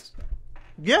podcast?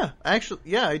 Yeah, actually,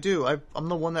 yeah, I do. I'm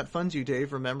the one that funds you,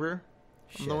 Dave. Remember,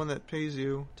 Shit. I'm the one that pays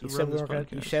you to You run this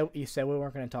podcast. You said we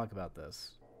weren't going to talk about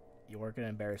this. You weren't going to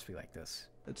embarrass me like this.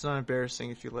 It's not embarrassing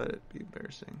if you let it be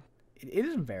embarrassing. It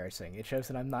is embarrassing. It shows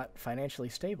that I'm not financially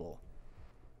stable.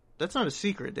 That's not a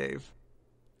secret, Dave.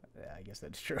 Yeah, I guess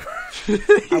that's true.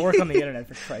 I work on the internet,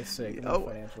 for Christ's sake.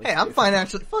 I'm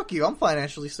financially. Fuck you. I'm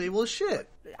financially stable as shit.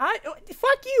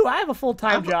 Fuck you. I have a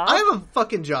full-time job. I have a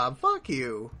fucking job. Fuck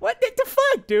you. What the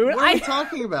fuck, dude? What are we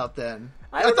talking about then?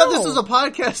 I thought this was a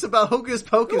podcast about Hocus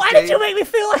Pocus. Why did you make me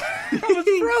feel like I was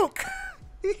broke?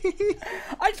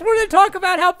 I just wanted to talk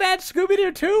about how bad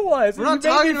Scooby-Doo 2 was. We're not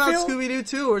talking about Scooby-Doo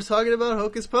 2. We're talking about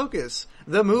Hocus Pocus.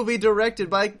 The movie directed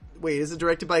by... Wait, is it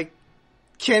directed by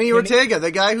Kenny Ortega, the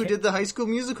guy who did the High School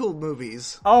Musical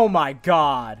movies? Oh my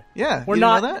god. Yeah, we're you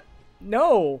not... know that?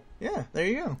 No. Yeah, there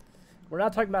you go. We're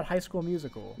not talking about High School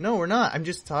Musical. No, we're not. I'm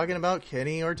just talking about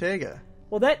Kenny Ortega.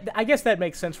 Well, I guess that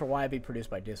makes sense for why it'd be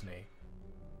produced by Disney.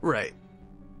 Right.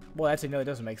 Well, actually, no, it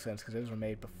doesn't make sense because those were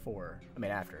made before.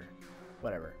 After.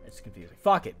 Whatever. It's confusing.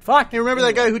 Fuck it. Hey, remember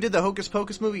that guy who did the Hocus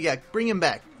Pocus movie? Yeah, bring him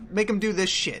back. Make him do this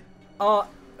shit. You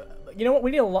know what?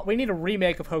 We need a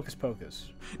remake of Hocus Pocus.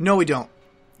 No, we don't.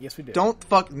 Yes, we do.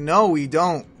 No, we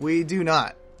don't. We do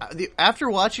not. After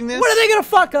watching this... What are they gonna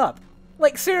fuck up?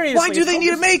 Like, seriously. Why do they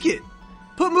need to make it?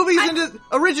 Put movies into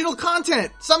original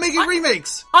content. Stop making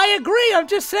remakes. I agree. I'm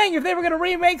just saying, if they were going to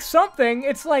remake something,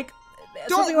 it's like...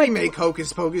 Don't remake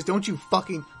Hocus Pocus. Don't you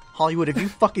fucking... Hollywood, if you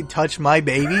fucking touch my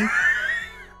baby...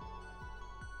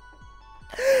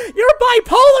 You're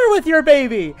bipolar with your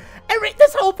baby!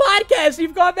 This whole podcast,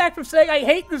 you've gone back from saying, I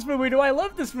hate this movie to I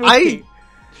love this movie.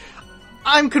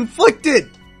 I'm conflicted!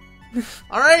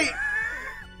 Alright?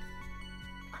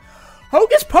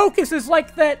 Hocus Pocus is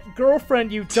like that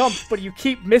girlfriend you dumped, but you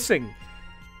keep missing.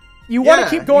 You want to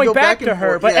keep going back to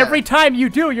her, but every time you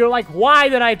do, you're like, why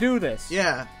did I do this?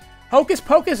 Yeah. Hocus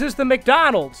Pocus is the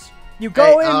McDonald's. You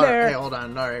go in there... Hey, hold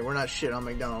on. Alright, we're not shit on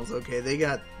McDonald's, okay? They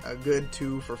got a good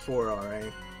 2 for $4,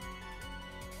 alright?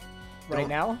 Right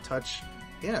now? Touch...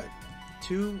 Yeah.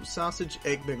 2 sausage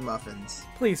egg McMuffins.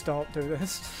 Please don't do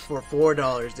this. For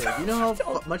 $4, Dave. You know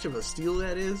how much of a steal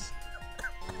that is?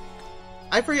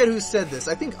 I forget who said this.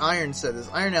 I think Iron said this.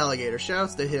 Iron Alligator.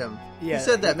 Shouts to him. Yeah, he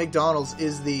said that McDonald's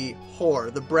is the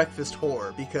whore, the breakfast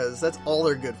whore, because that's all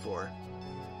they're good for.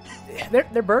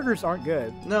 Their burgers aren't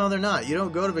good. No, they're not. You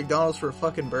don't go to McDonald's for a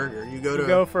fucking burger. You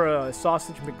go for a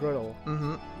sausage McGriddle.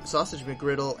 Mm-hmm. Sausage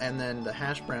McGriddle and then the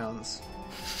hash browns.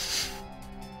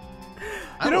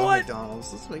 I love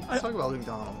McDonald's. Let's talk about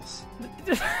McDonald's.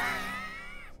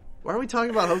 Why are we talking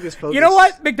about Hocus Pocus? You know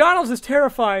what? McDonald's is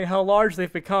terrifying how large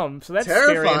they've become, so that's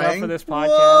scary enough for this podcast.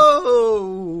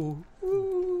 Whoa!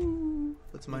 Ooh.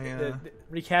 That's my...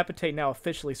 Recapitate now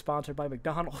officially sponsored by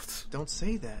McDonald's. Don't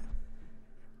say that.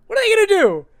 What are they going to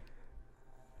do?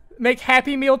 Make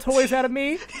Happy Meal toys out of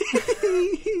me?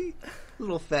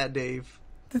 Little fat Dave.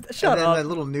 Shut up. And then that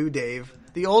little new Dave.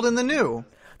 The old and the new.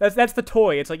 That's the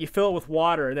toy. It's like you fill it with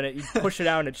water, and then you push it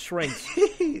out and it shrinks.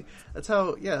 That's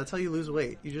how you lose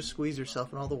weight. You just squeeze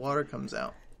yourself and all the water comes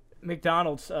out.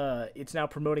 McDonald's, it's now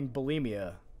promoting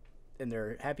bulimia in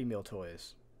their Happy Meal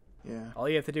toys. Yeah. All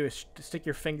you have to do is stick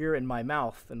your finger in my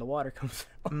mouth, and the water comes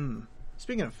out.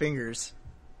 Speaking of fingers,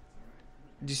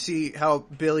 did you see how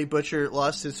Billy Butcher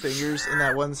lost his fingers in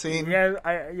that one scene?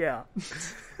 Yeah.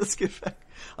 Let's get back.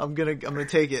 I'm gonna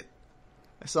take it.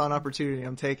 I saw an opportunity.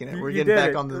 I'm taking it. We're getting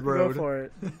back on the road. Go for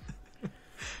it.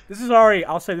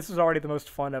 I'll say this is already the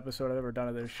most fun episode I've ever done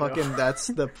of this show. That's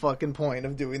the fucking point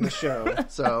of doing the show.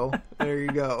 So, there you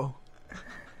go.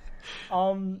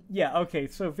 Yeah, okay,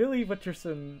 so Billy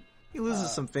Butcherson... He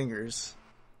loses some fingers.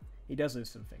 He does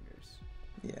lose some fingers.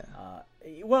 Yeah.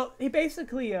 Well, he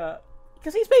basically,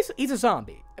 because he's a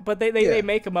zombie, but they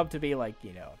make him up to be like,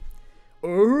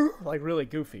 like really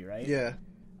goofy, right? Yeah.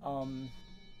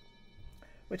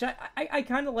 Which I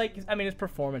kind of like. I mean, his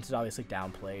performance is obviously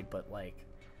downplayed, but like,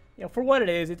 for what it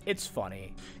is, it's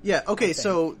funny. Yeah. Okay.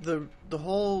 So the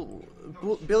whole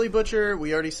Billy Butcher,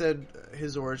 we already said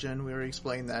his origin. We already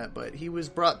explained that, but he was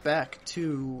brought back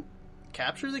to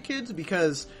capture the kids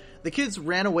because the kids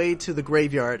ran away to the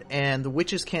graveyard, and the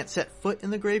witches can't set foot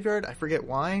in the graveyard. I forget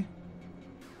why.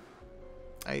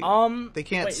 They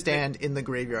can't stand in the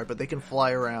graveyard, but they can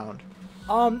fly around.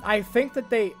 I think that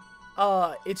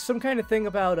it's some kind of thing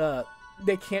about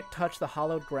they can't touch the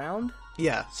hallowed ground.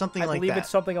 Yeah, something like that. I believe it's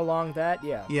something along that.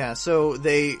 Yeah. Yeah. So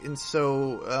Bette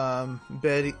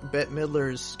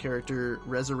Midler's character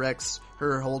resurrects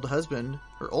her old husband,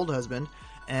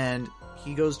 and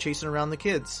he goes chasing around the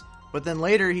kids. But then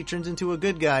later he turns into a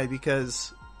good guy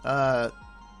because I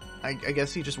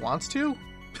guess he just wants to.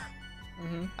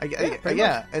 Mm-hmm.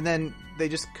 Yeah. And then they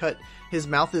just cut his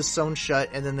mouth is sewn shut,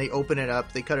 and then they open it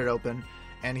up. They cut it open.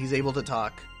 And he's able to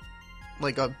talk,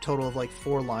 like a total of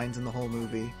 4 lines in the whole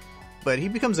movie. But he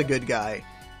becomes a good guy.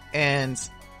 And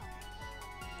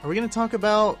are we going to talk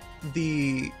about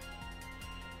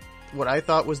what I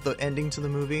thought was the ending to the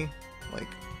movie?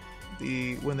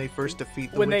 When they first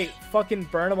defeat the witch? They fucking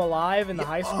burn him alive in the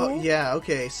high school? Yeah,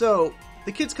 okay. So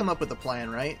the kids come up with a plan,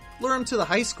 right? Lure him to the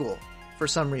high school for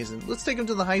some reason. Let's take him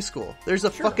to the high school. There's a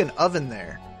fucking oven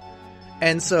there.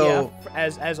 And so... Yeah,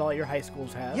 as all your high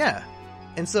schools have. Yeah.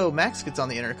 And so Max gets on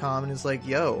the intercom and is like,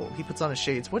 yo, he puts on his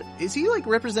shades. What is he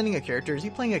representing a character? Is he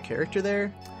playing a character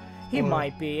there? He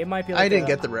might be. It might be I didn't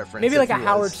get the reference. Maybe like a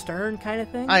Howard Stern kind of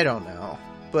thing? I don't know.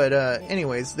 But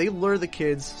anyways, they lure the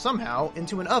kids somehow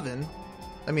into an oven.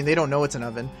 I mean, they don't know it's an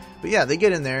oven. But yeah, they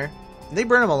get in there. And they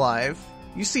burn them alive.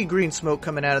 You see green smoke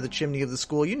coming out of the chimney of the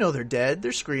school. You know they're dead.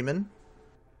 They're screaming.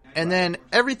 And then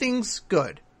everything's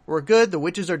good. We're good. The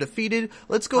witches are defeated.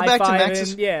 Let's go back to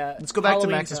Max's. Yeah, let's go back to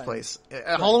Max's place.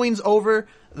 Halloween's over.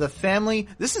 The family.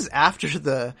 This is after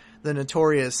the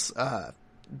notorious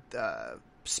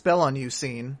spell on you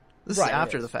scene. This is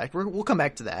after the fact. We'll come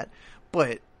back to that.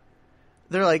 But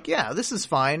they're like, yeah, this is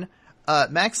fine.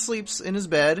 Max sleeps in his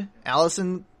bed.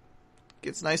 Allison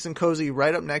gets nice and cozy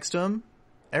right up next to him.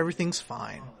 Everything's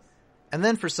fine. And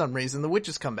then for some reason, the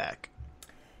witches come back.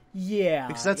 Yeah.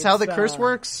 Because that's how the curse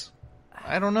works?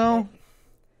 I don't know.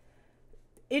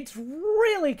 It's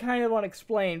really kind of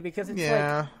unexplained because it's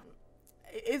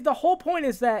like... the whole point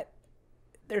is that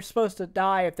they're supposed to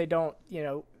die if they don't,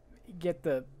 get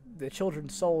the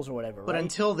children's souls or whatever, But right?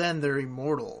 until then, they're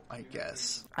immortal, I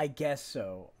guess. I guess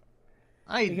so.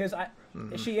 Because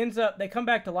she ends up... They come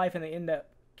back to life and they end up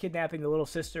kidnapping the little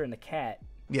sister and the cat.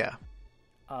 Yeah.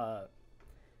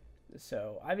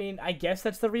 So, I mean, I guess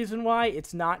that's the reason why.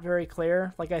 It's not very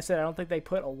clear. Like I said, I don't think they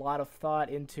put a lot of thought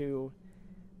into,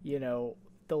 the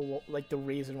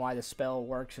reason why the spell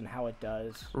works and how it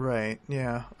does. Right,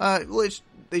 yeah.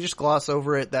 They just gloss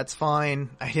over it. That's fine.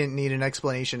 I didn't need an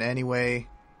explanation anyway.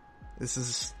 This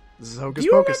is Hocus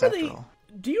Pocus after all.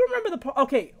 Do you remember the part?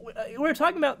 Okay, we were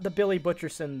talking about the Billy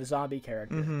Butcherson, the zombie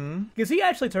character. Because he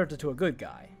actually turns into a good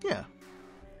guy. Yeah.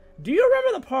 Do you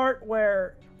remember the part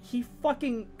where he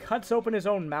fucking cuts open his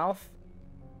own mouth?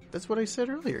 That's what I said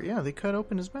earlier. Yeah, they cut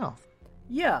open his mouth.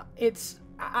 Yeah, it's...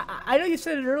 I know you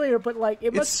said it earlier, but like...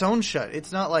 It's sewn shut.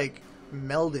 It's not like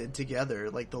melded together,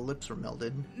 like the lips were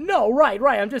melded. No, right.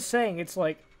 I'm just saying, it's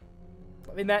like...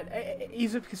 I mean,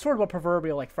 he's sort of a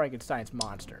proverbial, like, Frankenstein's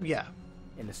monster. Yeah.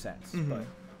 In a sense. But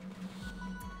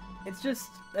it's just...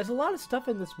 There's a lot of stuff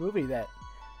in this movie that...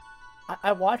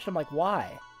 I watched, I'm like,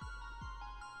 why?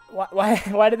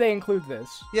 Why did they include this?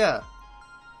 Yeah.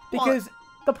 Because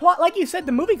the plot, like you said,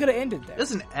 the movie could have ended there. It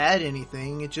doesn't add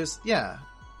anything. It just, I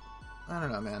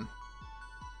don't know, man.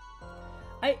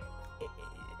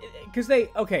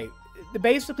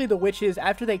 Basically the witches,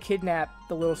 after they kidnap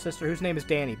the little sister, whose name is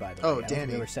Danny, by the way. Oh, Danny.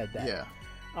 I never said that.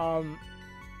 Yeah.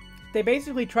 They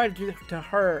basically try to do to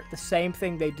her the same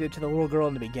thing they did to the little girl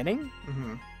in the beginning.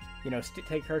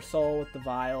 Take her soul with the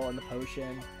vial and the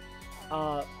potion.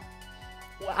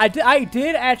 I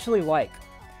did actually like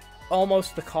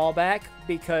almost the callback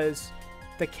because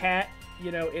the cat,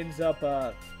 ends up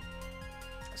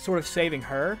sort of saving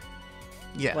her.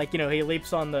 Yeah. Like, he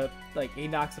leaps on he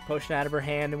knocks the potion out of her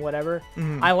hand and whatever.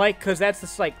 I like, because that's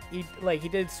just he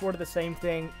did sort of the same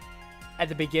thing at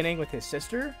the beginning with his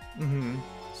sister.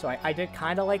 So I did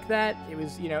kind of like that. It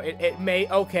was,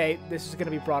 this is going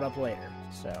to be brought up later.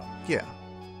 So. Yeah.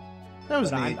 That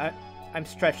was neat. I'm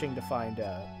stretching to find,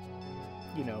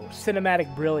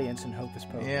 cinematic brilliance in Hocus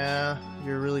Pocus. Yeah,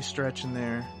 you're really stretching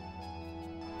there.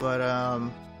 But,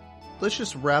 let's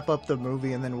just wrap up the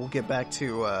movie and then we'll get back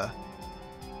to,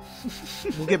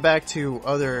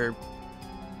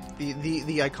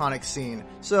 the iconic scene.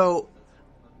 So,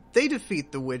 they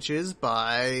defeat the witches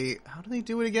by, how do they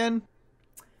do it again?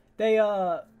 They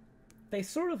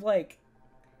sort of like,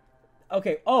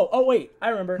 okay, wait, I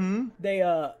remember.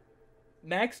 They,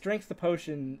 Max drinks the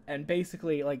potion and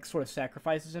basically, sort of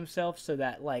sacrifices himself so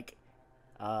that,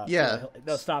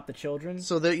 they'll stop the children.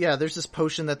 So, there's this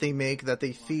potion that they make that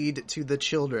they feed to the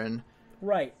children.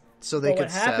 Right. So they what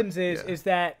happens is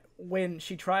that when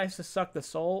she tries to suck the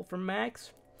soul from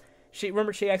Max, she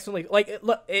accidentally,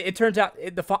 it turns out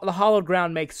the hallowed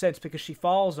ground makes sense because she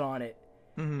falls on it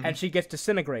and she gets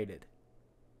disintegrated.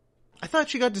 I thought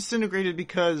she got disintegrated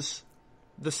because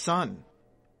the sun.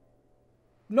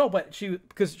 No, but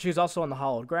because she was also on the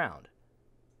hallowed ground.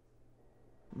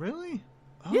 Really?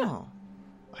 Oh. Yeah.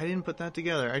 I didn't put that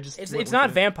together. It's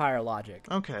not vampire logic.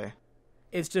 Okay.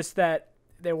 It's just that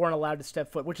they weren't allowed to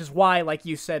step foot, which is why, like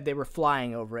you said, they were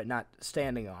flying over it, not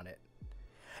standing on it.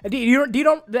 And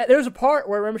there's a part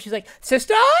where, remember, she's like,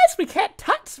 "Sisters, we cannot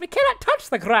touch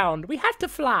the ground. We have to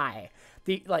fly."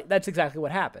 That's exactly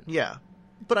what happened. Yeah.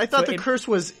 But I thought the curse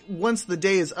was once the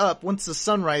day is up, once the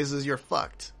sun rises, you're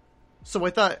fucked. So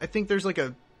I think there's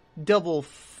a double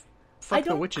fuck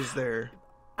the witches there.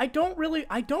 I don't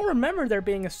remember there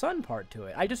being a sun part to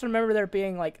it. I just remember there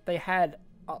being they had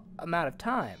a amount of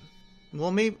time.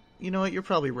 Well, maybe, you know what, you're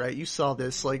probably right. You saw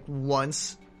this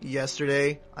once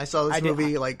yesterday. I saw this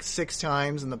movie 6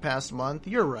 times in the past month.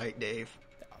 You're right, Dave.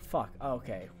 Fuck.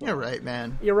 Okay. Well, you're right,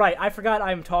 man. You're right. I forgot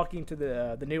I'm talking to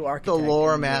the new architect. The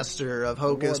lore master of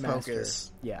Hocus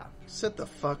Pocus. Yeah. Sit the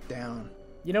fuck down.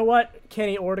 You know what,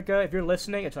 Kenny Ortega, if you're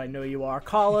listening, which I know you are,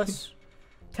 call us.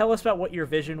 Tell us about what your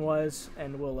vision was,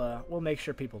 and we'll make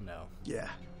sure people know. Yeah.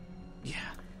 Yeah.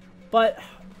 But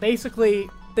basically,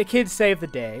 the kids save the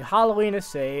day. Halloween is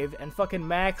saved, and fucking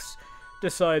Max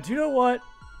decides, you know what?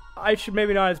 I should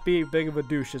maybe not as be big of a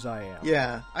douche as I am.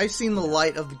 Yeah. I've seen the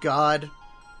light of God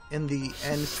in the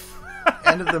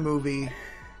end of the movie.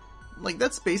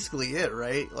 That's basically it,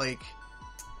 right?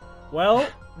 Well,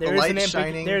 there's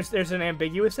shining. There's an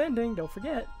ambiguous ending. Don't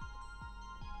forget.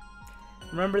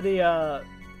 Remember the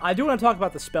I do want to talk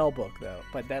about the spell book, though,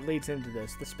 but that leads into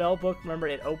this. The spell book, remember,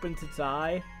 it opens its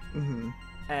eye,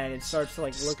 and it starts to,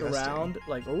 like, look around,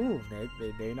 like, ooh,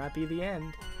 it may not be the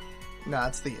end. No,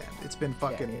 it's the end. It's been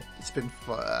fucking, it's been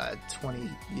 20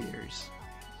 years.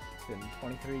 It's been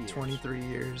 23 years. 23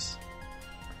 years.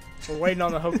 We're waiting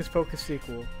on the Hocus Pocus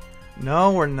sequel.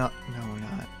 No, we're not. No, we're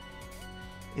not.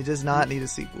 It does not need a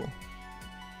sequel.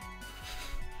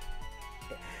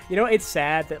 You know, it's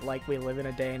sad that, like, we live in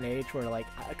a day and age where, like,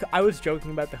 I was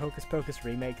joking about the Hocus Pocus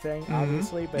remake thing,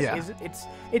 obviously, but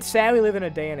it's sad we live in a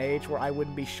day and age where I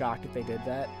wouldn't be shocked if they did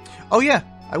that. Oh, yeah.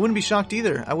 I wouldn't be shocked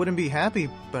either. I wouldn't be happy,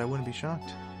 but I wouldn't be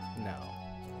shocked. No.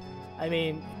 I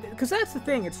mean, because that's the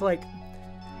thing. It's like,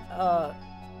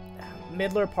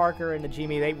 Midler, Parker, and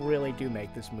Najimy, they really do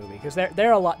make this movie, because they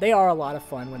are a lot of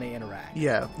fun when they interact.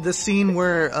 Yeah. The scene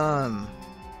where,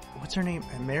 what's her name?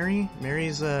 Mary?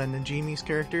 Mary's Najimy's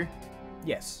character?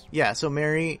 Yes. Yeah, so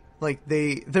Mary, like,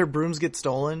 their brooms get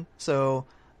stolen, so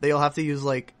they'll have to use,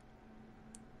 like,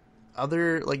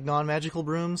 other, like, non-magical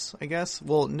brooms, I guess.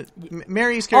 Well,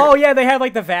 Mary's character... Oh, yeah, they have,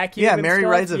 like, the vacuum. Yeah, Mary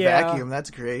stuff. rides a vacuum.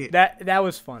 That's great. That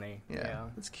was funny. Yeah,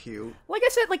 that's cute. Like I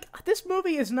said, like, this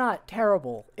movie is not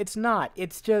terrible. It's not.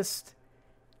 It's just...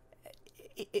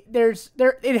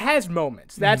 It has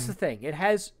moments. That's the thing. It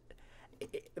has...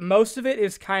 Most of it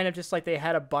is kind of just like they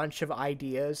had a bunch of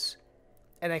ideas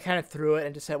and they kind of threw it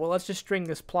and just said, well, let's just string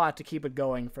this plot to keep it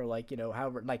going for, like, you know,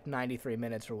 however, like 93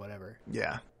 minutes or whatever.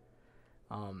 Yeah.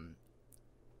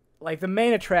 Like, the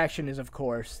main attraction is, of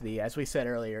course, as we said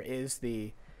earlier, is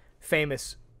the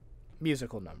famous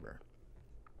musical number,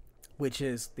 which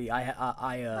is the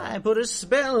I put a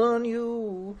spell on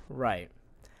you. Right.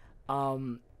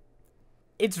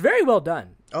 It's very well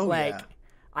done. Oh, like, yeah.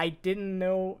 I didn't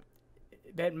know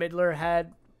that Midler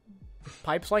had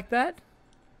pipes like that.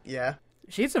 Yeah.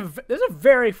 There's a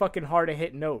very fucking hard to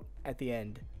hit note at the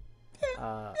end.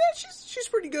 Yeah, she's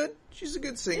pretty good. She's a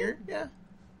good singer. Yeah.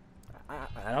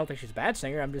 I don't think she's a bad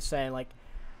singer. I'm just saying, like,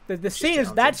 the scene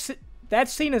is that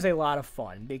scene is a lot of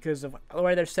fun because of the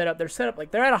way they're set up. They're set up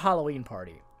like they're at a Halloween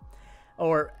party,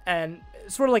 and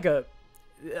sort of like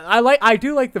I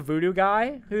do like the voodoo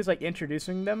guy who's, like,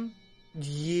 introducing them.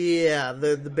 Yeah,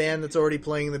 the band that's already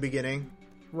playing in the beginning.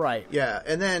 Right. Yeah,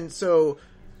 and then, so,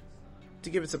 to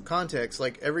give it some context,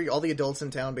 like, all the adults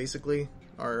in town, basically,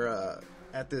 are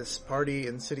at this party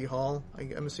in City Hall,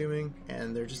 I'm assuming,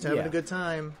 and they're just having a good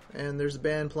time, and there's a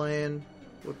band playing,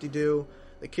 whoop-de-doo.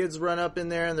 The kids run up in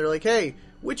there, and they're like, hey,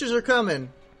 witches are coming!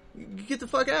 Get the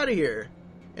fuck out of here!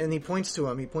 And he points to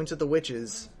them, he points at the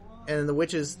witches, and the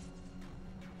witches...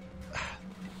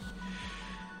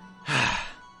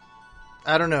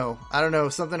 I don't know.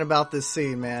 Something about this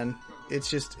scene, man. It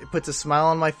puts a smile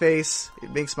on my face.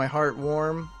 It makes my heart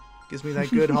warm. Gives me that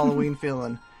good Halloween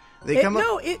feeling.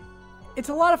 It's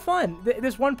a lot of fun.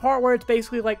 There's one part where it's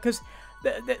basically like, because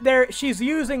she's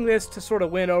using this to sort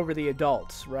of win over the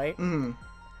adults, right? Mm.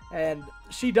 And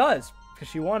she does, because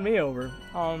she won me over.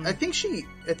 I think she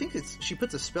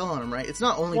puts a spell on them, right? It's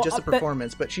not only just a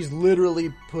performance, but she's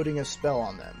literally putting a spell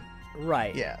on them.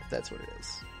 Right. Yeah, that's what it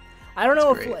is. I don't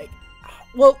know if, like...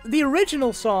 Well, the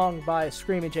original song by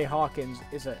Screaming Jay Hawkins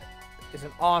is an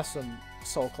awesome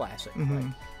soul classic. Mm-hmm.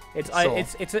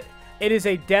 Like, it is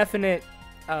a definite.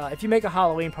 If you make a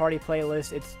Halloween party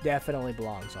playlist, it definitely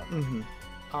belongs on it.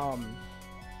 Mm-hmm.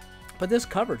 But this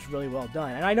cover's really well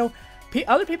done, and I know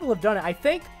other people have done it. I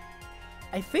think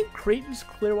Cretan's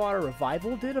Clearwater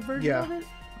Revival did a version of it.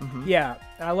 Mm-hmm. Yeah,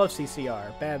 and I love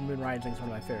CCR. Bad Moon Rising is one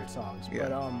of my favorite songs. Yeah.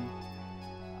 But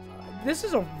this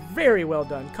is a very well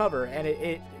done cover, and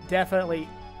it definitely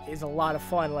is a lot of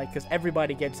fun, like, because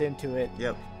everybody gets into it.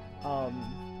 Yep.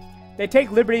 They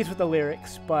take liberties with the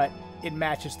lyrics, but it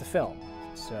matches the film.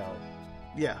 So,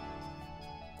 yeah.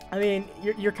 I mean,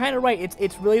 you're kind of right.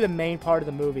 It's really the main part of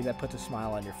the movie that puts a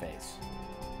smile on your face.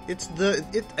 It's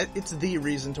the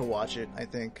reason to watch it, I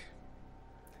think.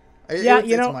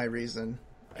 It's my reason.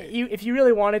 If you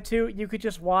really wanted to, you could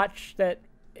just watch that.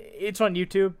 It's on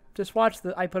YouTube. Just watch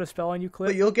the I Put a Spell on You clip.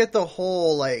 But you'll get the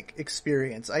whole, like,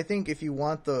 experience. I think if you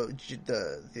want the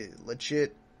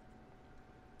legit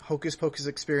Hocus Pocus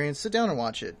experience, sit down and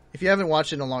watch it. If you haven't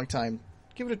watched it in a long time,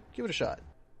 give it a shot.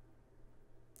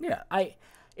 Yeah,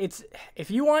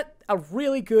 if you want a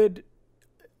really good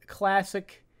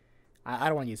classic, I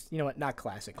don't want to use, you know what, not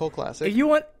classic. Cult classic. If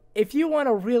you want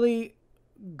a really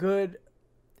good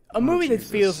movie that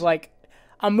feels like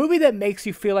a movie that makes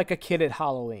you feel like a kid at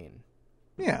Halloween.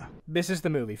 Yeah. This is the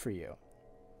movie for you.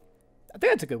 I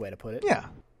think that's a good way to put it. Yeah.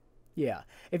 Yeah.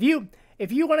 If you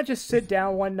want to just sit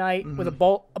down one night with a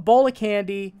bowl of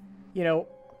candy, you know,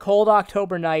 cold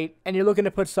October night, and you're looking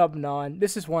to put something on,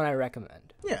 this is one I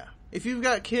recommend. Yeah. If you've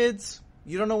got kids,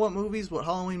 you don't know what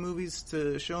Halloween movies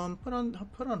to show them, put on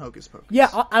Hocus Pocus. Yeah,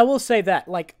 I will say that.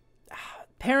 Like,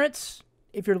 parents,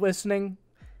 if you're listening,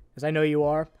 as I know you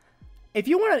are, if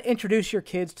you want to introduce your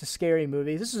kids to scary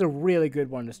movies, this is a really good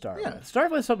one to start with. Start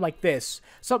with something like this,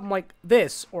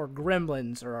 or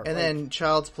Gremlins, or then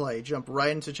Child's Play. Jump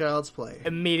right into Child's Play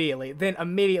immediately. Then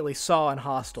immediately Saw and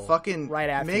Hostel. Fucking right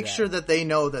after. Make sure that they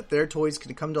know that their toys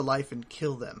can come to life and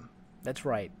kill them. That's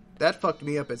right. That fucked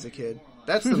me up as a kid.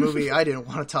 That's the movie I didn't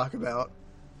want to talk about.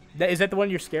 Is that the one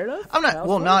you're scared of? I'm not.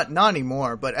 Well, not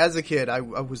anymore. But as a kid, I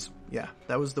was. Yeah,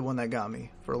 that was the one that got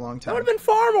me for a long time. That would have been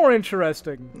far more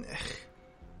interesting.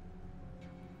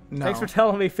 No. Thanks for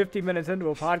telling me 50 minutes into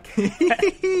a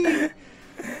podcast.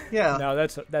 Yeah. No,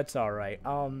 that's all right.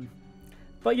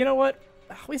 But you know what?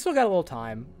 We still got a little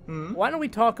time. Mm-hmm. Why don't we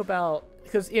talk about,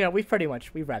 because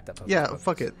we've wrapped up. Yeah,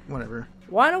 fuck it, whatever.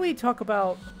 Why don't we talk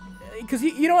about? Because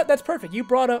you know what? That's perfect. You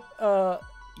brought up.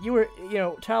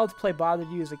 Child's Play bothered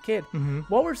you as a kid. Mm-hmm.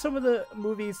 What were some of the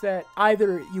movies that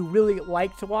either you really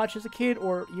liked to watch as a kid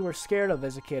or you were scared of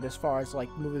as a kid, as far as like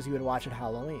movies you would watch at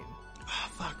Halloween? Oh,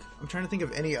 fuck. I'm trying to think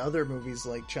of any other movies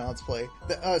like Child's Play.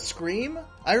 Scream?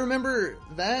 I remember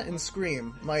that and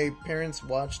Scream. My parents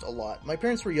watched a lot. My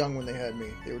parents were young when they had me.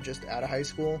 They were just out of high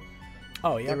school.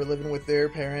 Oh, yeah. They were living with their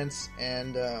parents,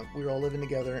 and we were all living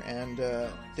together, and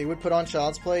they would put on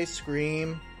Child's Play,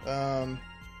 Scream.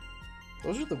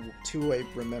 Those are the two I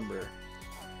remember.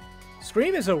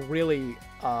 Scream is a really...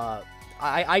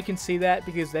 I can see that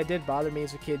because that did bother me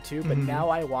as a kid too, but now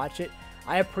I watch it.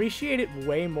 I appreciate it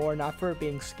way more, not for it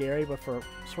being scary, but for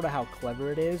sort of how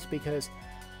clever it is, because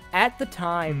at the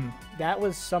time, that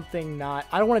was something not...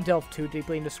 I don't want to delve too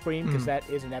deeply into Scream, because that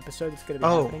is an episode that's going to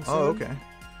be happening soon. Oh, okay.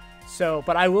 So,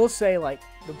 but I will say, like,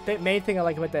 the main thing I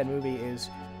like about that movie is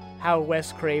how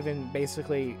Wes Craven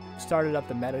basically started up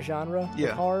the meta-genre of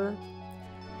horror,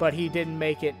 but he didn't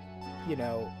make it,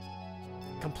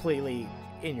 completely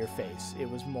in your face. It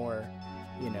was more...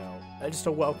 just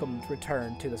a welcomed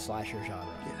return to the slasher genre.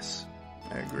 Yes,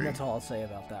 I agree. And that's all I'll say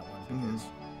about that one, because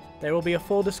there will be a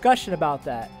full discussion about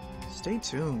that. Stay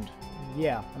tuned.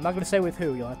 Yeah, I'm not going to say with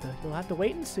who. You'll have to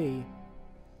wait and see.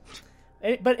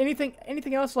 But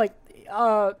anything else, like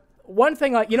one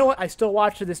thing, like, you know what? I still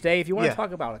watch to this day. If you want to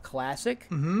talk about a classic,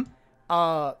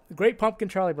 Great Pumpkin,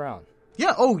 Charlie Brown.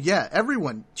 Yeah. Oh, yeah.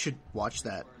 Everyone should watch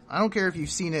that. I don't care if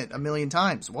you've seen it a million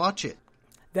times. Watch it.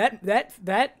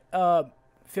 That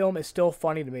film is still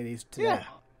funny to me these days. Yeah.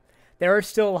 There are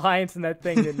still lines in that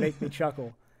thing that make me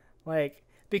chuckle. Like,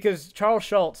 because Charles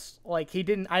Schultz, like, he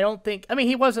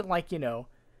wasn't like,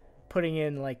 putting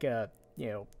in like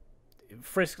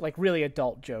like really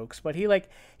adult jokes, but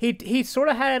he sort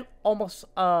of had almost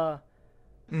more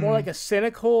like a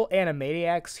cynical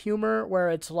Animaniacs humor where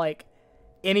it's like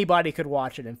anybody could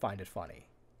watch it and find it funny.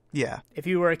 Yeah. If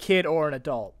you were a kid or an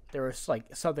adult, there was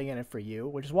like something in it for you,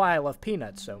 which is why I love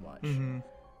Peanuts so much.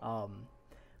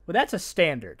 But that's a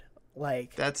standard.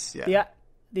 Like, that's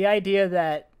the idea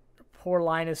that poor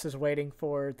Linus is waiting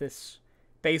for this,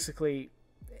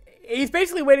 he's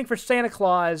basically waiting for Santa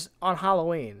Claus on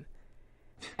Halloween,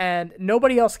 and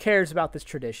nobody else cares about this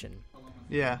tradition.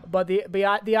 Yeah. But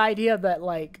the idea that,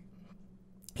 like,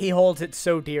 he holds it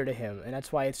so dear to him, and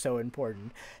that's why it's so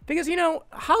important. Because,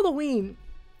 Halloween,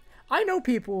 I know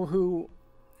people who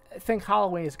think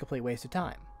Halloween is a complete waste of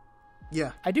time.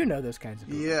 Yeah. I do know those kinds of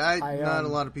people. Yeah, not a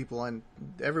lot of people, and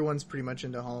everyone's pretty much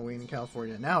into Halloween in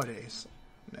California nowadays.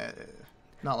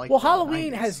 Not like... Well,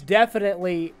 Halloween has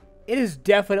definitely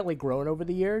grown over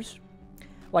the years.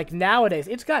 Like, nowadays,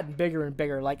 it's gotten bigger and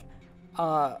bigger. Like,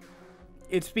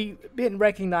 it's been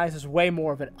recognized as way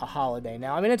more of a holiday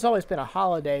now. I mean, it's always been a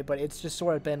holiday, but it's just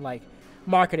sort of been, like,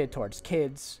 marketed towards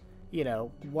kids.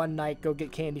 One night, go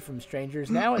get candy from strangers.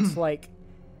 Now it's like...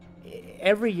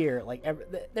 every year,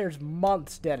 there's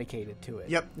months dedicated to it.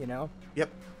 Yep. Yep.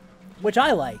 Which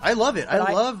I like. I love it.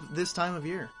 I love this time of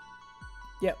year.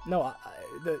 Yep. No,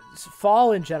 the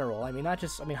fall in general. I mean,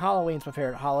 Halloween's my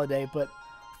favorite holiday, but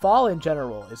fall in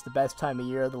general is the best time of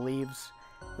year. The leaves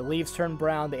turn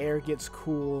brown. The air gets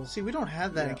cool. See, we don't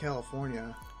have that in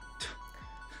California.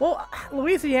 Well,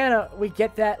 Louisiana, we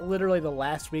get that literally the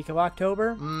last week of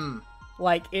October.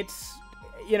 Like, it's...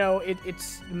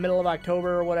 it's the middle of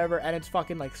October or whatever, and it's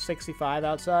fucking like 65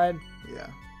 outside. Yeah.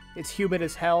 It's humid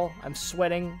as hell. I'm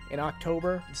sweating in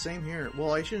October. Same here.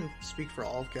 Well, I shouldn't speak for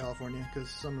all of California, because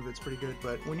some of it's pretty good,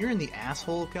 but when you're in the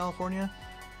asshole of California,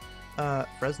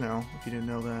 Fresno, if you didn't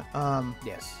know that,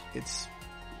 yes. It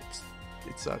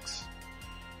sucks.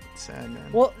 It's sad,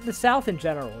 man. Well, the South in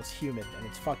general is humid, and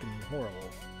it's fucking horrible.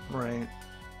 Right.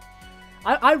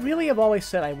 I really have always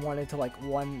said I wanted to like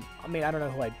one. I mean, I don't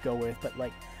know who I'd go with, but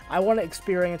like I want to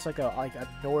experience like a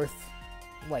north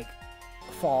like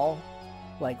fall,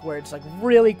 like where it's like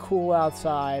really cool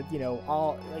outside. You know,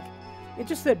 all like it's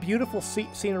just that beautiful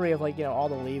scenery of like all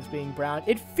the leaves being brown.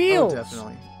 It feels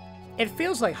definitely. It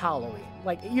feels like Halloween.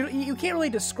 Like you can't really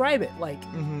describe it. Like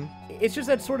it's just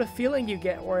that sort of feeling you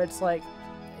get where it's like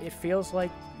it feels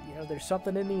like there's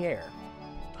something in the air.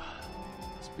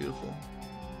 It's beautiful.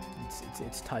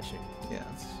 It's touching. Yeah.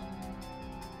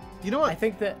 You know what? I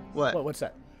think that. What? What's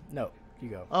that? No, you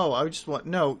go. Oh, I just want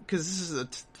because this is a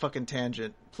fucking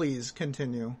tangent. Please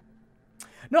continue.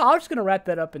 No, I was just gonna wrap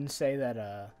that up and say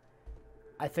that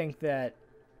I think that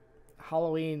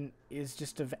Halloween is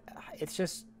just it's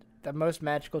just the most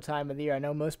magical time of the year. I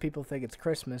know most people think it's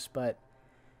Christmas, but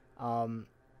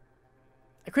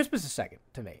Christmas is second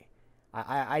to me.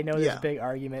 I know there's a big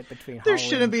argument between there Halloween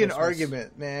shouldn't be and an Christmas.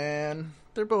 argument, man.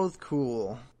 They're both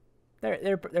cool.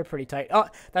 They're pretty tight. Oh,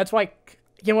 that's why.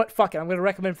 You know what? Fuck it. I'm going to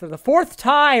recommend for the fourth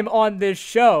time on this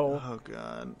show. Oh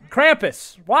God,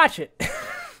 Krampus. Watch it.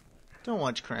 Don't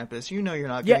watch Krampus. You know you're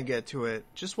not going to get to it.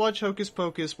 Just watch Hocus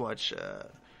Pocus. Watch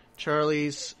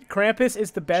Charlie's. Krampus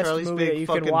is the best movie that you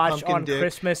can watch on dick.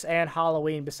 Christmas and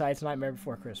Halloween besides Nightmare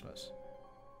Before Christmas.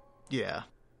 Yeah.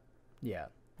 Yeah.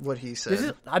 What he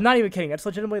said. I'm not even kidding. That's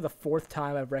legitimately the fourth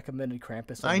time I've recommended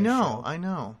Krampus on this show. I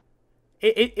know.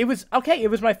 It was okay.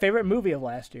 It was my favorite movie of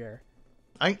last year.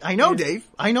 I know, Dave.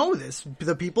 I know this.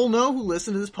 The people know who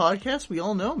listen to this podcast. We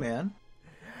all know, man.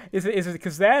 Is it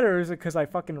because that, or is it because I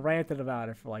fucking ranted about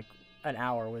it for like an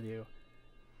hour with you?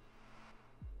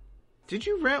 Did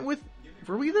you rant with?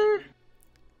 Were we there?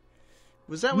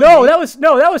 Was that? No, that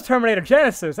was Terminator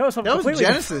Genesis. That was something. That was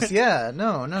Genesis. Different. Yeah.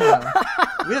 No. No.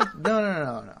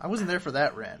 I wasn't there for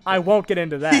that rant. I won't get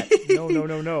into that.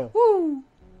 No. Woo.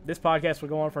 This podcast would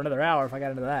go on for another hour if I got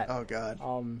into that. Oh God.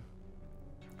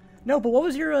 No, but what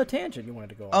was your tangent you wanted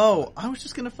to go on? Oh, I was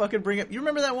just gonna fucking bring up. You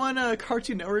remember that one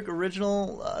Cartoon Network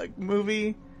original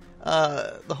movie,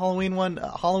 the Halloween one,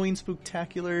 Halloween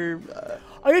Spooktacular.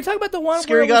 Are you talking about the one?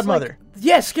 Scary Godmother?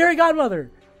 Yes, Scary Godmother.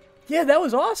 Yeah, that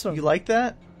was awesome. You like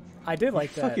that? I did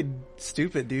like that. Fucking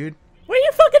stupid, dude. What are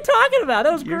you fucking talking about?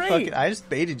 That was great. I just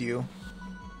baited you.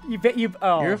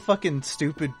 Oh. You're a fucking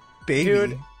stupid baby.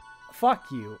 Dude,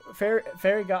 fuck you.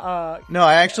 No,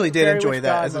 I actually did enjoy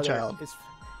that Godmother as a child.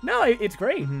 It's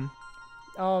great.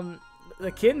 Mm-hmm.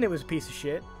 The kid in it was a piece of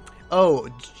shit. Oh,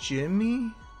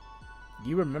 Jimmy?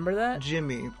 You remember that?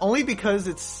 Jimmy. Only because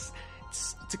it's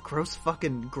a gross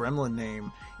fucking gremlin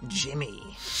name.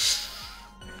 Jimmy.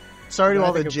 Sorry to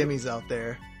all the Jimmies out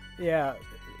there. Yeah.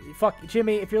 Fuck,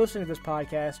 Jimmy, if you're listening to this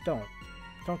podcast,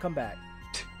 don't come back.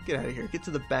 Get out of here. Get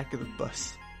to the back of the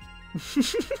bus.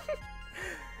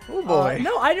 Oh boy.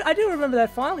 No, I do remember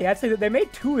that fondly. I'd say that they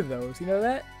made 2 of those. You know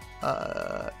that?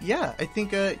 Yeah. I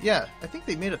think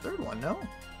they made a third one, no?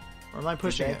 Or am I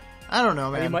pushing it? I don't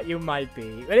know, man. You might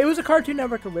be. But it was a Cartoon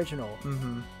Network original.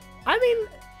 Mm-hmm. I mean,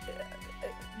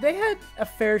 they had a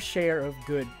fair share of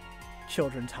good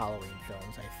children's Halloween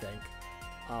films, I think.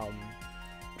 I'm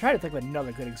trying to think of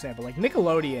another good example, like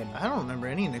Nickelodeon. I don't remember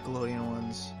any Nickelodeon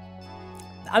ones.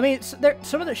 I mean,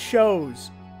 some of the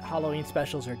shows Halloween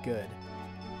specials are good.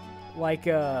 Like,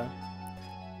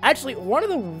 actually, one of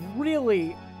the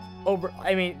really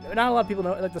I mean, not a lot of people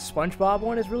know, like the SpongeBob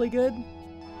one is really good.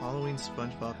 Halloween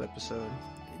SpongeBob episode.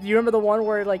 Do you remember the one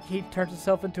where like he turns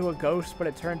himself into a ghost, but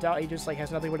it turns out he just like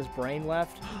has nothing but his brain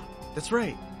left? That's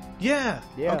right. Yeah.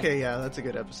 Yeah. Okay, yeah, that's a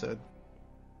good episode.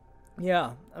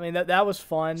 Yeah. I mean, that was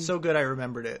fun. So good I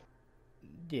remembered it.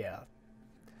 Yeah.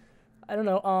 I don't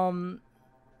know.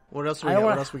 What else we got?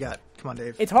 What else we got? Come on,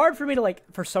 Dave. It's hard for me to like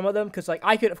for some of them because like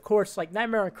I could, of course, like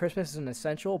Nightmare on Christmas is an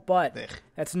essential, but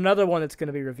that's another one that's going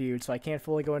to be reviewed, so I can't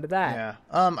fully go into that. Yeah.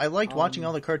 I liked watching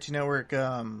all the Cartoon Network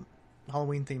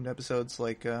Halloween themed episodes,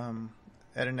 like Ed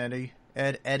and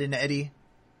Eddie.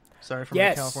 Sorry for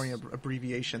my California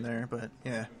abbreviation there, but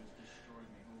yeah.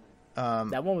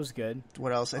 That one was good.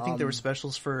 What else? I think there were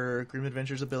specials for Grim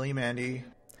Adventures of Billy and Mandy.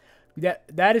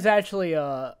 That is actually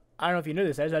I don't know if you knew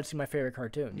this. That is actually my favorite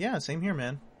cartoon. Yeah, same here,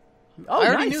 man. Oh, I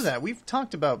already knew that. We've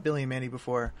talked about Billy and Mandy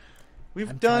before.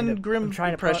 We've done Grim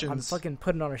impressions. I'm fucking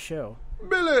putting on a show.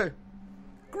 Billy!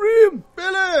 Grim!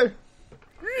 Billy!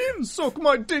 Grim! Suck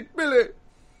my dick, Billy!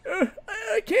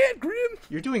 I can't, Grim!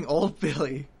 You're doing old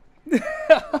Billy.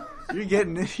 You're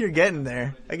getting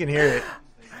there. I can hear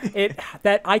it.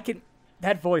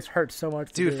 That voice hurts so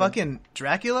much. Dude, fucking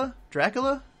Dracula?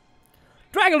 Dracula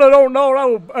don't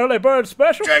know that early bird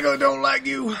special. Dracula don't like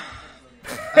you.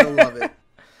 I love it.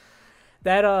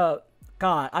 That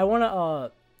God, I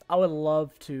I would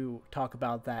love to talk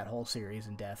about that whole series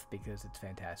in depth because it's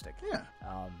fantastic. Yeah.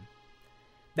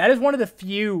 That is one of the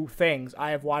few things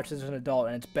I have watched as an adult,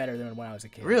 and it's better than when I was a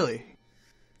kid. Really?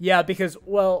 Yeah, because,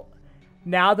 well,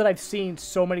 now that I've seen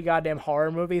so many goddamn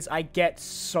horror movies, I get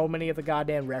so many of the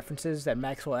goddamn references that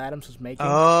Maxwell Adams was making.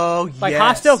 Oh, like, yes.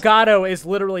 Hostel Gato is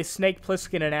literally Snake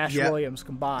Plissken and Ash Yep. Williams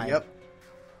combined. Yep.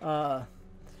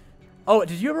 Oh,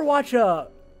 did you ever watch one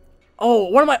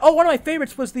of my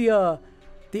favorites was the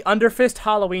Underfist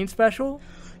Halloween special.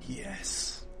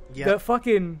 Yes. The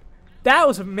fucking that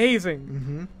was amazing.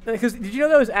 Mm-hmm. Because did you know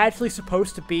that was actually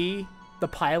supposed to be the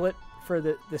pilot for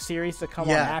the series to come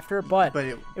on after? But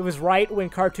it was right when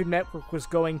Cartoon Network was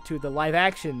going to the live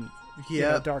action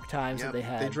dark times that they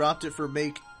had. They dropped it for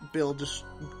Make Bill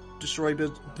Destroy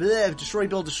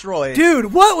Bill Destroy.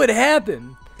 Dude, what would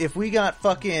happen if we got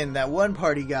fucking that one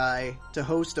party guy to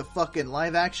host a fucking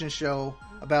live action show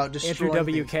about destroying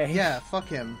Andrew WK? things? Yeah, fuck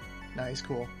him. Nah, he's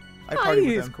cool. I party with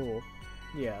him. He's cool.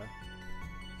 Yeah.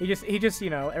 He just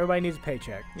everybody needs a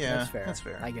paycheck. Yeah, that's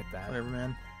fair. I get that. Whatever,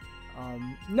 man.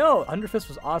 No, Underfist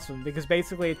was awesome because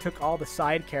basically it took all the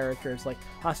side characters like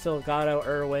Hostel Gato,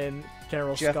 Irwin,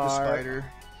 General Jeph Scar, the Spider,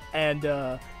 and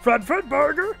Fred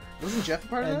Burger. Wasn't Jeph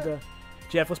part of that?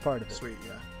 Jeph was part of it. Sweet,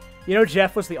 yeah. You know,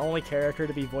 Jeph was the only character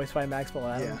to be voiced by Maxwell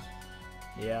Adams.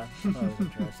 Yeah. That was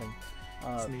interesting.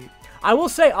 That's neat. I will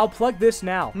say, I'll plug this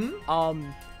now.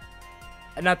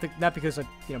 And not because I've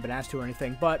been asked to or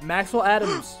anything, but Maxwell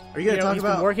Adams. Are you gonna talk he's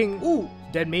about been working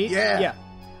Dead Meat? Yeah.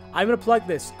 I'm gonna plug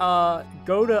this. I'll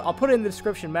put it in the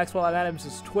description. Maxwell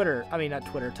Adams'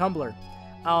 Tumblr.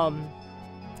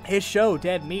 His show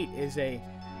Dead Meat is a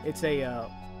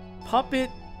puppet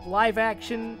live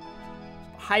action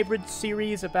hybrid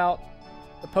series about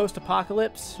the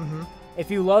post-apocalypse. Mm-hmm.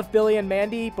 If you love Billy and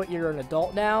Mandy, but you're an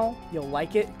adult now, you'll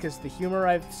like it because the humor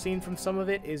I've seen from some of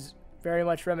it is very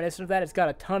much reminiscent of that. It's got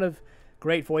a ton of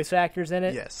great voice actors in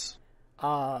it. Yes.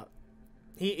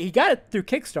 He got it through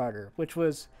Kickstarter, which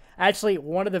was actually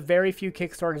one of the very few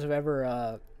Kickstarters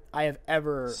I have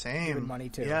ever given money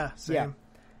to. Yeah, same.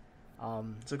 Yeah.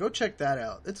 So go check that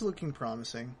out. It's looking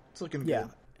promising. It's looking good.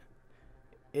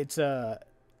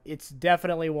 It's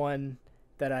definitely one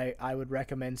that I would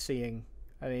recommend seeing.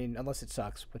 I mean, unless it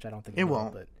sucks, which I don't think it will,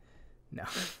 won't. But no.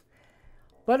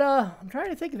 But I'm trying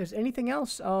to think if there's anything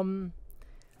else.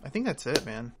 I think that's it,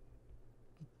 man.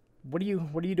 What are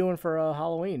you doing for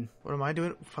Halloween? What am I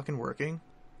doing? Fucking working.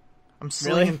 I'm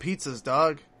slinging pizzas,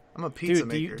 dog. I'm a pizza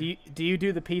maker. Do you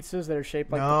do the pizzas that are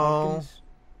shaped like the No. pumpkins?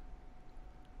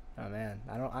 Oh man,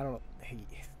 I don't. Hey,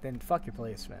 then fuck your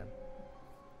place, man.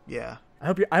 Yeah. I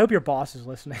hope your boss is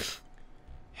listening.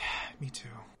 Me too.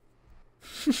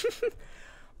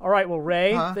 All right, well,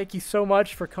 Ray, thank you so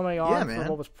much for coming on for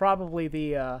what was probably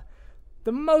the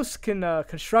most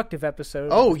constructive episode.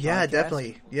 Oh, of this yeah, podcast.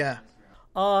 definitely. Yeah.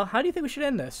 How do you think we should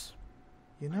end this?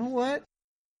 You know what?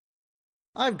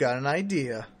 I've got an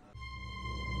idea.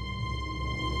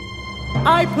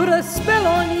 I put a spell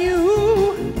on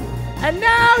you, and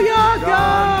now you're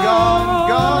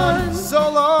gone.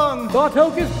 So long. Thought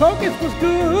Hocus Pocus was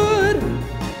good,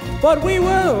 but we were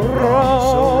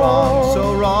wrong.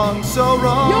 So wrong.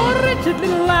 Your wretched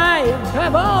little lives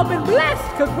have all been blessed,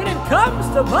 because when it comes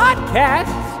to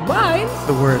podcasts, mine's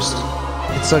the worst.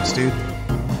 It sucks, dude.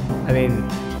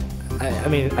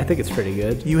 I think it's pretty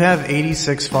good. You have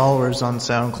 86 followers on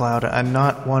SoundCloud, and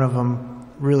not one of them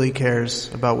really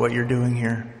cares about what you're doing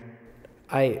here.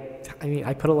 I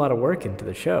put a lot of work into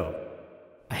the show.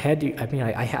 I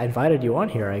invited you on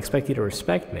here. I expect you to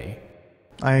respect me.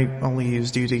 I only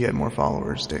used you to get more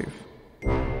followers, Dave.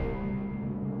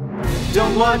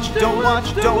 Don't watch.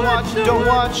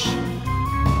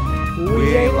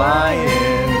 We ain't lying.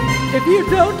 If you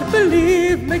don't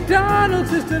believe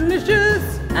McDonald's is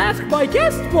delicious, ask my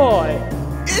guest boy.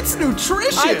 It's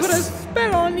nutritious. I put a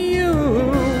spell on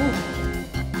you.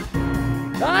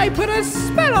 I put a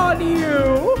spell on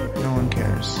you. No one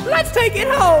cares. Let's take it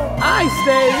home. I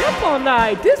stay up all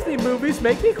night. Disney movies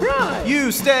make me cry.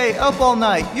 You stay up all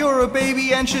night. You're a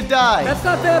baby and should die. That's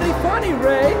not very funny,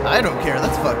 Ray. I don't care.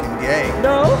 That's fucking gay.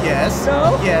 No? Yes.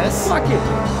 No? Yes. Fuck it.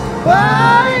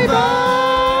 Bye bye.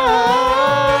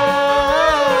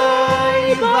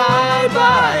 Bye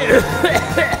bye.